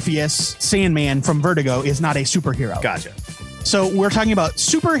 Morpheus, Sandman from Vertigo, is not a superhero. Gotcha. So we're talking about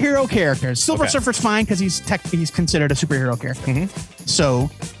superhero characters. Silver Surfer's fine because he's considered a superhero character. Mm-hmm. So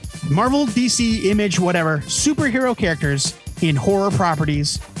Marvel, DC, Image, whatever, superhero characters in horror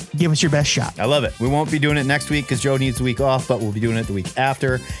properties. Give us your best shot. I love it. We won't be doing it next week because Joe needs the week off, but we'll be doing it the week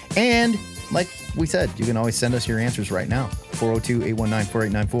after. And like we said, you can always send us your answers right now.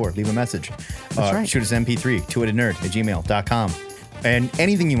 402-819-4894. Leave a message. That's right. Shoot us an MP3, twoheadednerd@gmail.com. And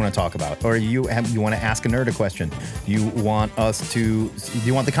anything you want to talk about, or you want to ask a nerd a question, you want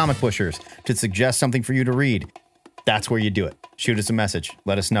the comic pushers to suggest something for you to read, that's where you do it. Shoot us a message.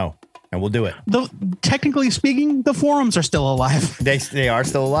 Let us know, and we'll do it. Technically speaking, the forums are still alive. They are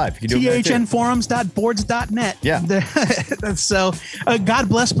still alive. You can do thnforums.boards.net. Yeah. So God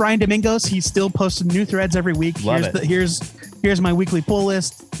bless Brian Domingos. He's still posting new threads every week. Here's my weekly pull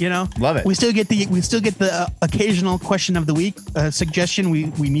list. Love it. We still get the occasional question of the week suggestion. We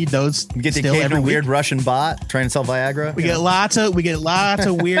need those. We get the occasional weird Russian bot trying to sell Viagra. We get lots of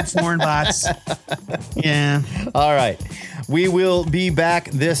weird foreign bots. Yeah. All right. We will be back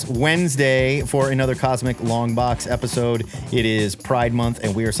this Wednesday for another Cosmic Long Box episode. It is Pride Month,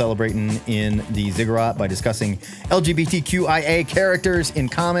 and we are celebrating in the Ziggurat by discussing LGBTQIA characters in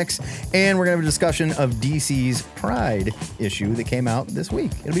comics. And we're going to have a discussion of DC's Pride issue that came out this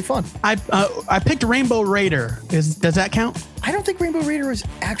week. It'll be fun. I picked Rainbow Raider. Does that count? I don't think Rainbow Raider is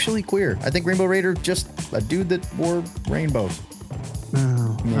actually queer. I think Rainbow Raider just a dude that wore rainbows.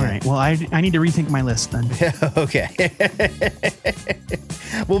 Oh, yeah. All right. Well, I need to rethink my list then. Okay.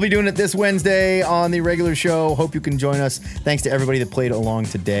 We'll be doing it this Wednesday on the regular show. Hope you can join us. Thanks to everybody that played along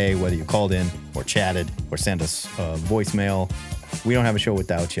today, whether you called in or chatted or sent us a voicemail. We don't have a show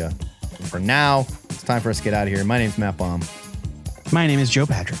without you. For now, it's time for us to get out of here. My name's Matt Baum. My name is Joe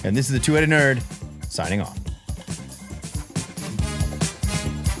Patrick. And this is the Two-Headed Nerd, signing off.